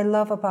that's what I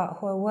love about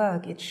her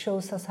work. It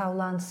shows us how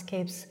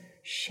landscapes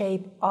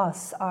shape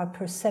us, our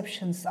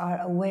perceptions, our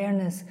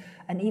awareness,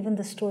 and even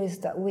the stories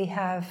that we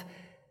have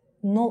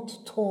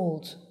not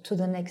told to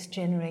the next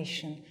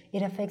generation.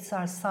 It affects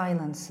our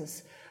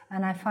silences.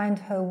 And I find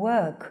her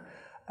work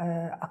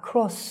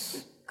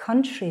across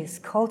countries,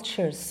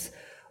 cultures,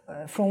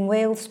 from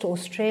Wales to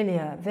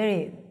Australia,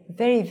 very,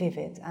 very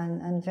vivid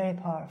and very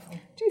powerful.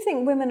 Do you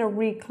think women are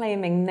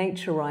reclaiming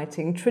nature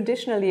writing?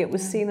 Traditionally, it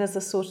was seen as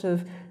a sort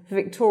of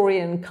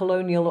Victorian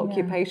colonial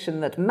occupation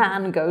that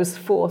man goes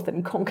forth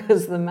and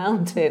conquers the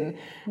mountain,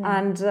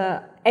 and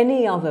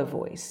any other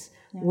voice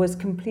was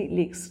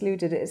completely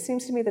excluded. It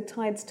seems to me the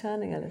tide's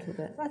turning a little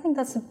bit. I think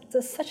that's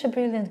such a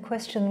brilliant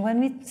question. When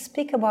we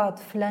speak about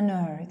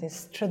flaneur,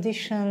 this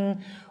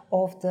tradition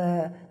of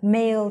the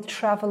male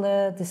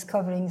traveler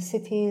discovering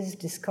cities,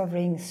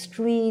 discovering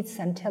streets,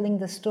 and telling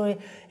the story,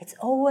 it's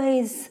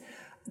always,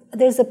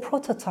 there's a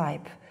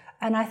prototype.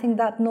 And I think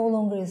that no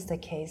longer is the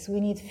case. We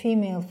need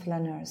female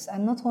flaneurs,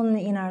 and not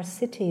only in our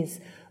cities,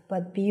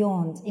 but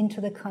beyond, into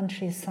the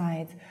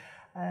countryside.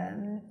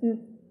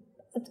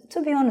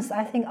 To be honest,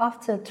 I think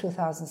after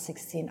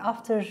 2016,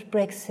 after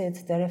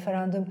Brexit, the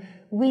referendum,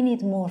 we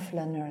need more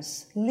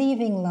flaneurs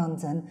leaving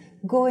London,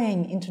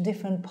 going into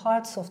different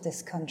parts of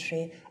this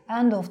country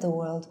and of the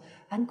world,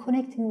 and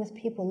connecting with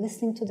people,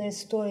 listening to their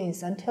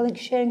stories, and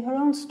sharing her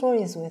own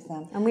stories with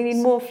them. And we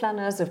need more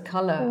flaneurs of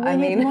colour. We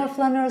need more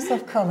flaneurs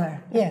of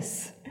colour,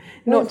 yes.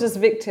 Not just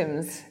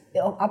victims.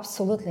 Oh,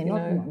 absolutely,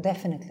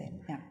 definitely,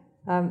 yeah.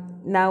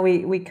 Now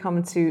we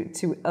come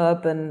to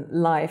urban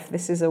life.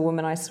 This is a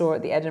woman I saw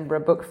at the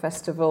Edinburgh Book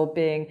Festival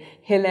being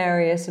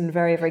hilarious and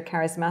very, very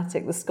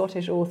charismatic. The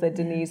Scottish author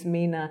Denise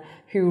Mina,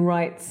 who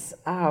writes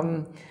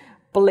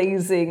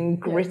blazing,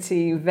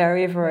 gritty,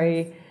 very,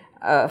 very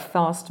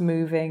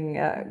fast-moving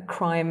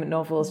crime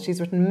novels. She's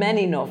written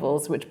many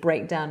novels which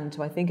break down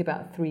into, I think,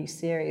 about 3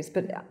 series.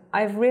 But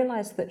I've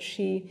realized that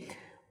she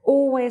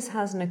always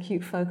has an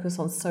acute focus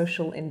on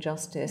social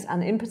injustice,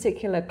 and in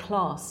particular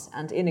class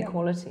and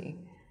inequality.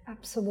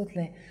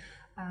 Absolutely.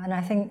 And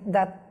I think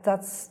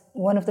that's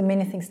one of the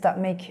many things that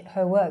make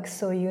her work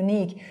so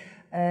unique.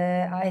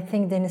 I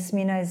think Deniz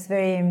Mina is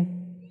very,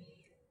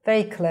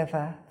 very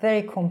clever,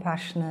 very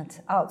compassionate,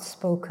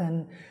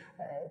 outspoken.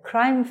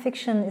 Crime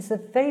fiction is a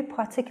very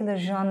particular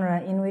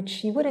genre in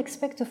which you would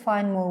expect to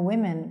find more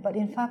women, but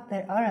in fact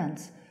there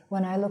aren't.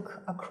 When I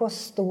look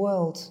across the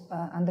world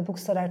and the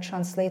books that are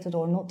translated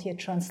or not yet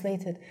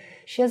translated,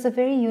 she has a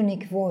very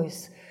unique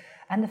voice.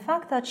 And the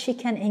fact that she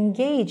can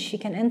engage, she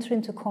can enter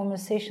into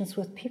conversations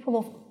with people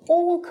of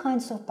all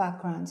kinds of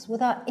backgrounds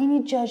without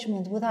any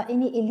judgment, without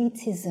any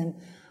elitism.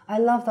 I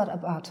love that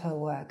about her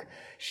work.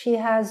 She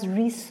has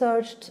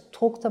researched,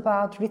 talked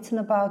about, written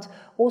about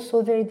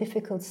also very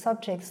difficult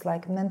subjects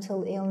like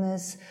mental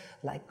illness,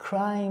 like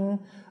crime,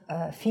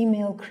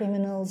 female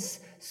criminals.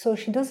 So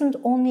she doesn't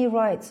only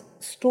write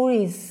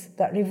stories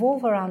that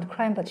revolve around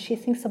crime, but she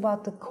thinks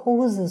about the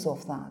causes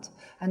of that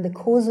and the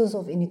causes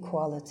of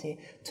inequality.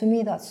 To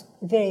me, that's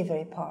very,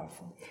 very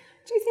powerful.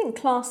 Do you think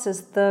class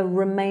is the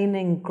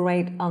remaining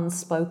great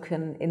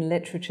unspoken in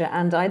literature?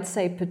 And I'd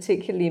say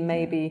particularly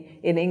maybe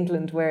in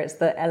England, where it's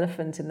the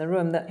elephant in the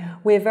room, that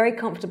we're very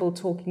comfortable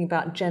talking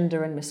about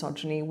gender and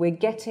misogyny. We're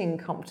getting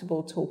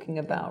comfortable talking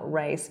about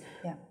race.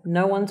 Yeah.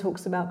 No one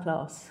talks about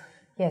class.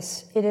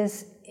 Yes, it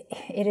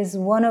is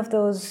one of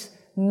those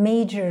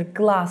major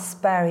glass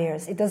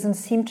barriers. It doesn't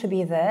seem to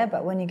be there,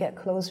 but when you get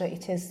closer,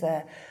 it is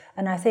there.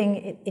 And I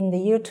think in the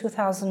year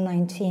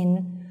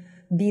 2019,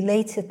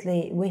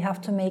 belatedly, we have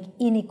to make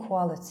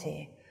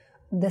inequality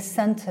the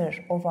center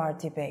of our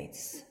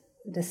debates,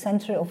 the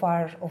center of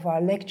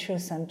our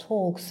lectures and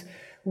talks.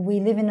 We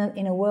live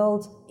in a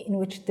world in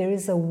which there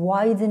is a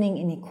widening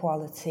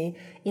inequality.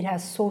 It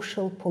has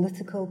social,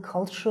 political,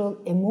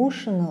 cultural,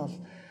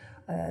 emotional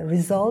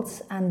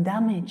results and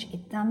damage.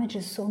 It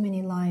damages so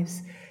many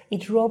lives.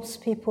 It robs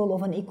people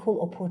of an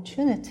equal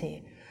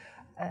opportunity.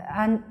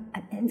 And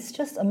it's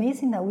just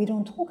amazing that we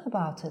don't talk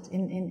about it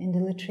in the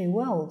literary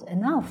world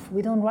enough.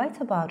 We don't write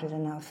about it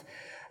enough.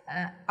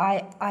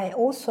 I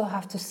also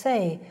have to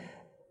say,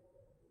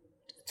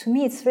 to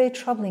me it's very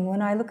troubling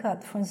when I look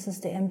at, for instance,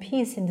 the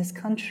MPs in this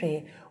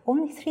country.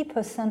 Only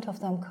 3% of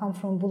them come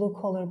from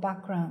blue-collar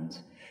background.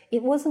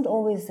 It wasn't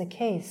always the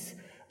case.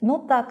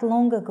 Not that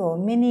long ago,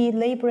 many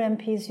Labour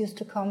MPs used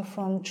to come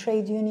from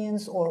trade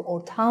unions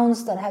or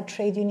towns that had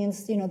trade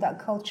unions, that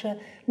culture.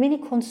 Many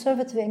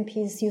Conservative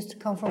MPs used to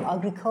come from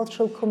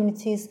agricultural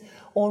communities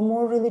or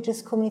more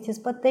religious communities,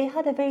 but they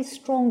had a very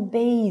strong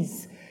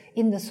base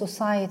in the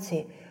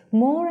society.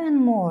 More and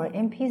more,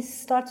 MPs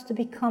started to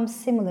become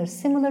similar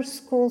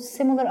schools,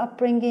 similar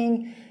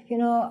upbringing,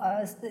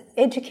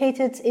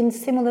 educated in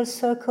similar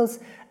circles,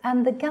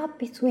 and the gap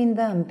between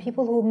them,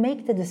 people who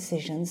make the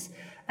decisions,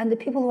 and the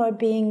people who are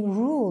being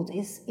ruled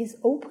is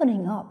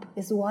opening up,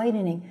 is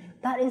widening.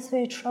 That is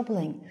very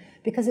troubling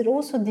because it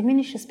also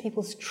diminishes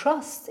people's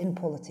trust in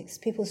politics,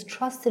 people's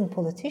trust in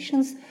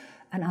politicians,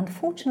 and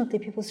unfortunately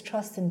people's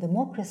trust in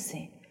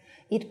democracy.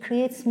 It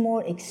creates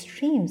more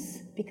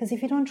extremes because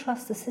if you don't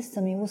trust the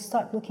system, you will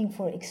start looking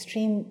for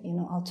extreme,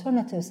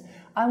 alternatives.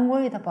 I'm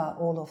worried about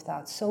all of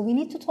that. So we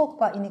need to talk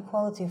about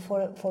inequality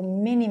for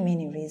many,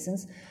 many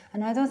reasons,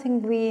 and I don't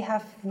think we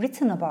have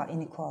written about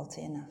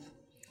inequality enough.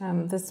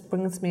 This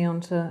brings me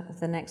on to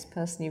the next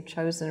person you've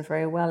chosen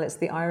very well. It's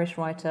the Irish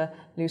writer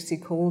Lucy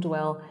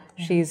Caldwell.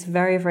 Yeah. She's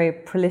very, very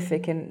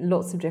prolific in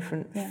lots of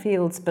different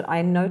fields, but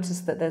I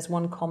noticed that there's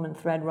one common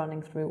thread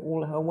running through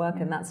all her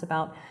work, and that's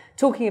about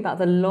talking about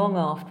the long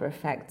after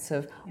effects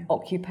of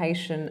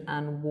occupation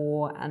and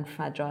war and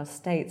fragile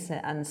states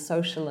and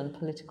social and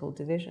political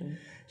division.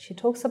 She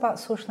talks about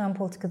social and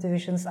political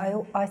divisions.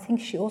 I think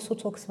she also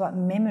talks about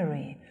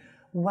memory.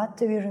 What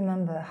do we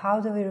remember? How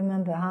do we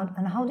remember?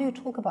 How do you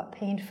talk about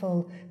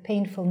painful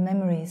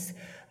memories?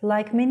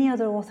 Like many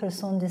other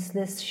authors on this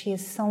list, she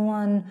is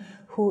someone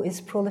who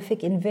is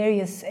prolific in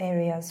various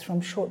areas, from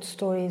short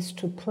stories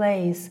to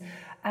plays,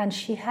 and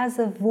she has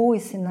a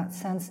voice in that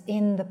sense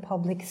in the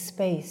public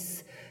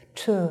space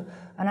too.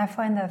 And I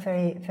find that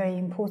very, very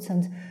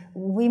important.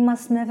 We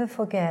must never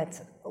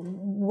forget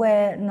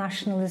where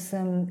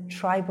nationalism,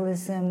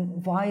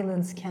 tribalism,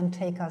 violence can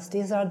take us.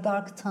 These are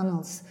dark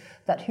tunnels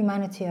that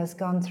humanity has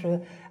gone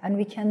through, and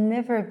we can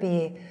never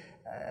be,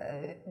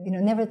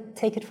 never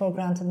take it for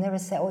granted, never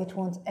say, oh, it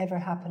won't ever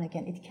happen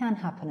again. It can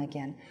happen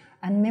again.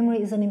 And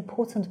memory is an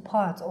important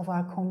part of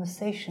our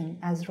conversation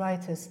as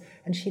writers,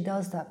 and she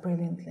does that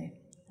brilliantly.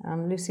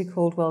 Lucy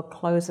Caldwell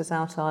closes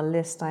out our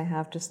list. I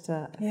have just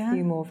a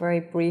few more very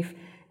brief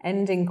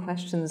ending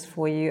questions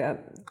for you.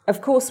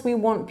 Of course, we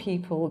want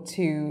people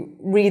to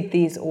read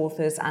these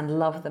authors and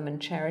love them and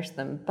cherish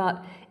them,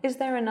 but is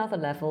there another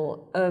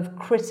level of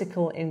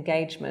critical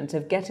engagement,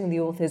 of getting the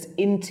authors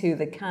into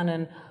the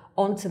canon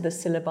onto the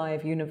syllabi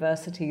of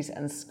universities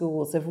and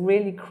schools, of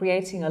really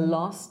creating a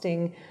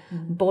lasting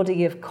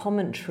body of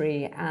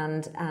commentary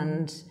and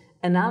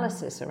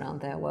analysis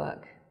around their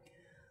work?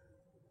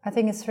 I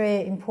think it's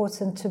very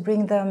important to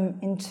bring them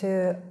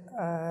into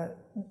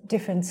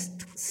different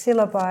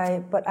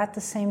syllabi, but at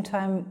the same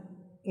time,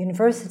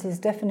 universities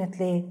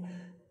definitely,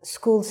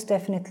 schools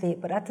definitely,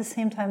 but at the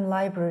same time,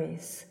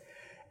 libraries.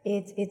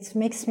 It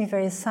makes me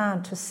very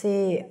sad to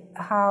see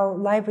how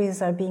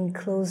libraries are being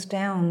closed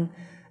down.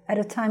 At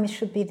a time, it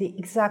should be the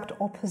exact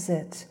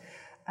opposite.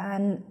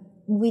 And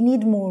we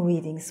need more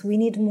readings, we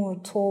need more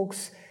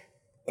talks,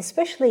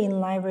 especially in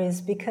libraries,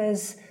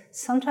 because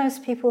sometimes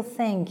people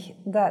think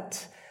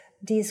that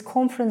these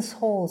conference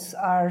halls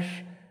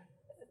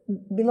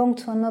belong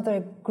to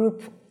another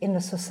group in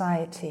the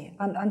society.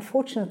 And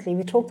unfortunately,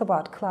 we talked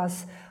about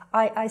class.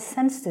 I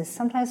sense this.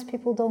 Sometimes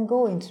people don't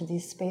go into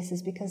these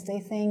spaces because they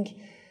think,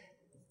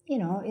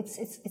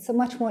 it's a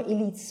much more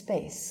elite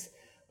space.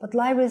 But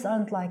libraries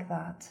aren't like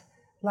that.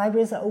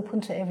 Libraries are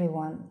open to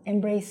everyone,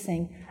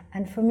 embracing.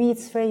 And for me,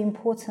 it's very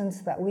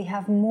important that we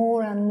have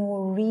more and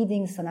more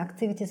readings and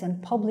activities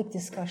and public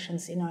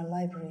discussions in our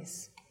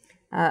libraries.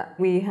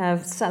 We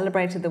have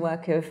celebrated the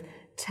work of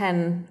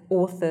 10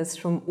 authors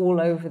from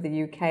all over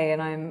the UK,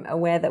 and I'm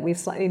aware that we've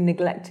slightly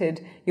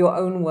neglected your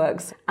own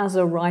works. As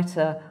a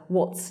writer,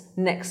 what's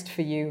next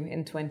for you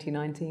in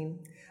 2019?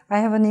 I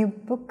have a new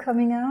book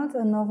coming out,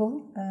 a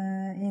novel,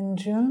 in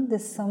June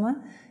this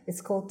summer. It's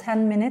called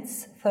 10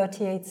 Minutes,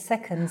 38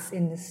 Seconds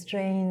in the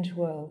Strange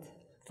World.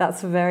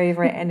 That's very,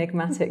 very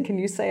enigmatic. Can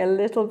you say a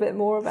little bit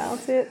more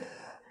about it?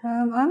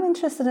 I'm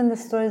interested in the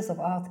stories of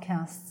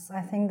outcasts.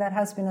 I think that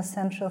has been a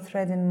central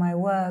thread in my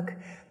work.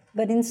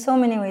 But in so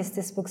many ways,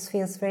 this book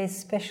feels very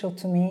special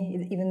to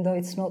me, even though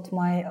it's not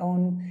my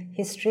own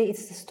history.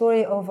 It's the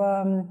story of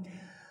a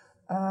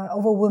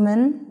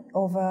woman,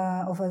 of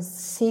a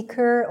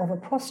seeker, of a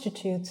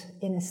prostitute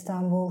in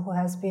Istanbul who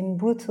has been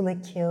brutally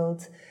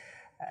killed.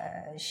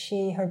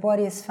 Her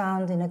body is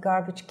found in a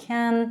garbage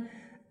can,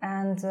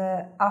 and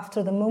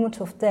after the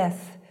moment of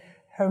death,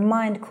 her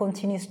mind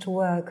continues to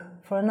work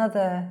for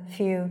another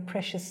few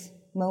precious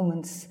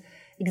moments,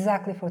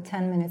 exactly for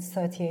 10 minutes,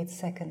 38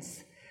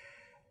 seconds.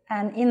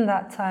 And in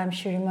that time,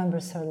 she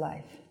remembers her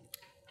life.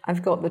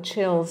 I've got the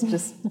chills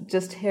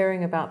just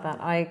hearing about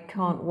that. I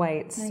can't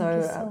wait. Thank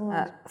you so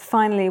much.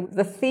 Finally,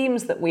 the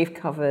themes that we've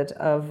covered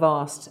are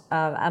vast,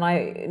 and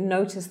I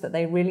noticed that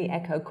they really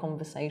echo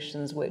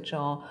conversations which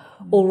are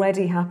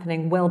already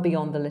happening well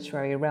beyond the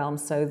literary realm.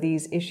 So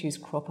these issues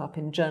crop up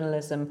in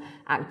journalism,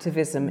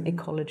 activism,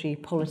 ecology,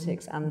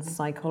 politics, and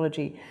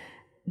psychology.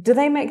 Do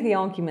they make the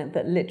argument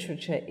that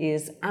literature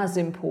is as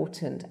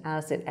important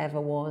as it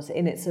ever was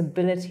in its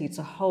ability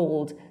to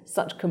hold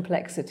such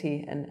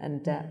complexity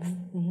and depth?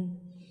 Mm-hmm.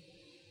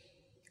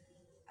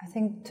 I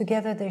think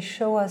together they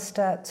show us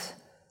that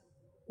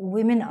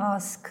women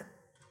ask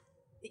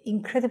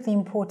incredibly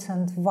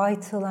important,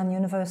 vital and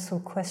universal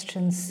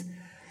questions.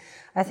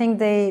 I think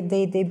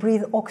they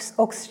breathe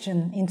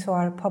oxygen into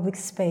our public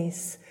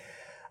space.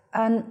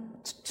 And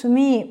to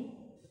me,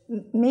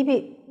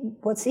 maybe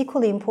what's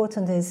equally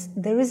important is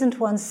there isn't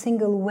one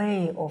single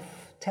way of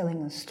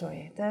telling a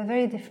story. There are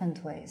very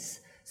different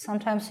ways.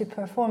 Sometimes you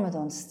perform it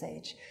on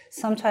stage.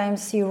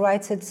 Sometimes you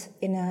write it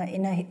in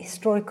a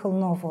historical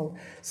novel.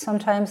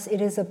 Sometimes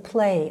it is a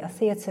play, a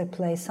theater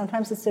play.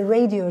 Sometimes it's a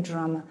radio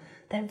drama.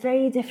 There are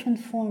very different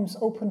forms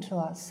open to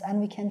us,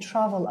 and we can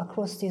travel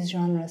across these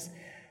genres.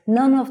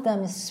 None of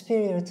them is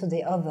superior to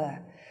the other.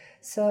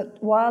 So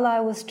while I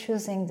was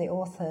choosing the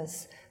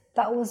authors,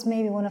 that was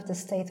maybe one of the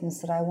statements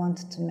that I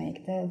wanted to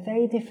make. There are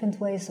very different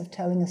ways of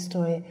telling a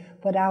story,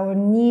 but our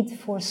need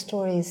for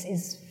stories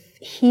is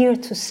here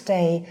to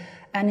stay.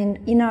 And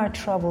in our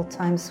troubled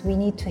times, we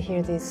need to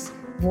hear these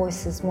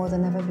voices more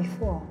than ever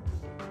before.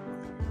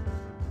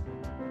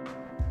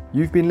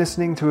 You've been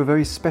listening to a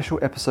very special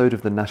episode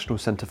of the National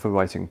Centre for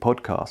Writing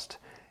podcast.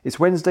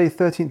 It's Wednesday,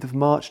 13th of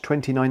March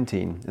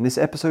 2019, and this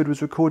episode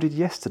was recorded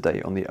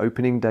yesterday on the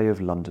opening day of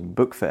London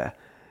Book Fair,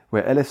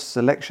 where Elif's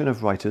selection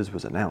of writers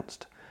was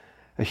announced.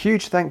 A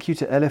huge thank you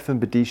to Elif and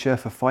Badisha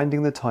for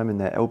finding the time in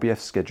their LBF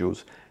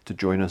schedules to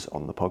join us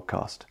on the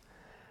podcast.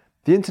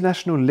 The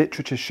International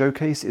Literature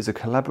Showcase is a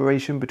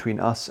collaboration between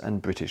us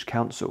and British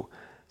Council,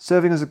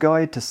 serving as a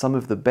guide to some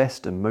of the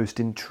best and most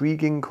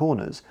intriguing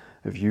corners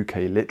of UK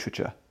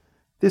literature.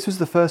 This was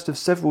the first of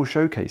several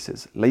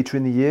showcases. Later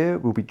in the year,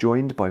 we'll be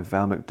joined by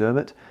Val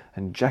McDermott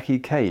and Jackie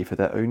Kay for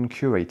their own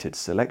curated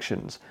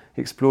selections,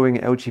 exploring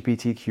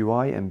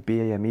LGBTQI and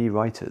BAME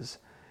writers.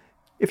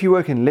 If you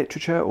work in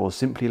literature or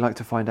simply like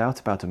to find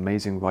out about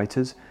amazing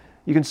writers,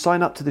 you can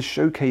sign up to the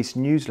Showcase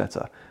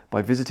newsletter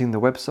by visiting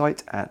the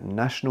website at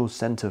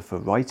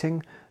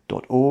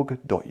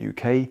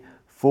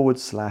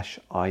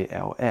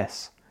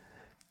nationalcentreforwriting.org.uk/ILS.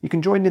 You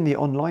can join in the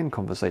online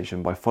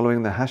conversation by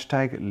following the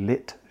hashtag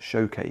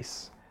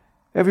 #LitShowcase.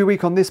 Every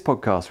week on this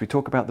podcast, we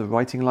talk about the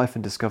writing life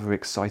and discover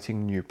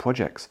exciting new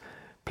projects.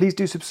 Please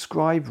do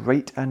subscribe,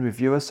 rate and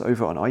review us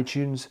over on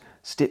iTunes,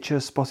 Stitcher,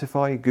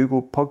 Spotify,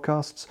 Google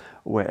Podcasts,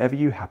 or wherever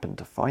you happen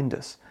to find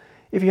us.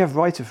 If you have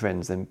writer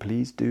friends, then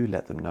please do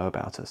let them know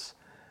about us.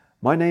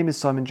 My name is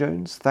Simon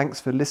Jones. Thanks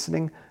for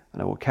listening,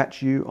 and I will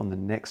catch you on the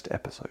next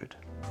episode.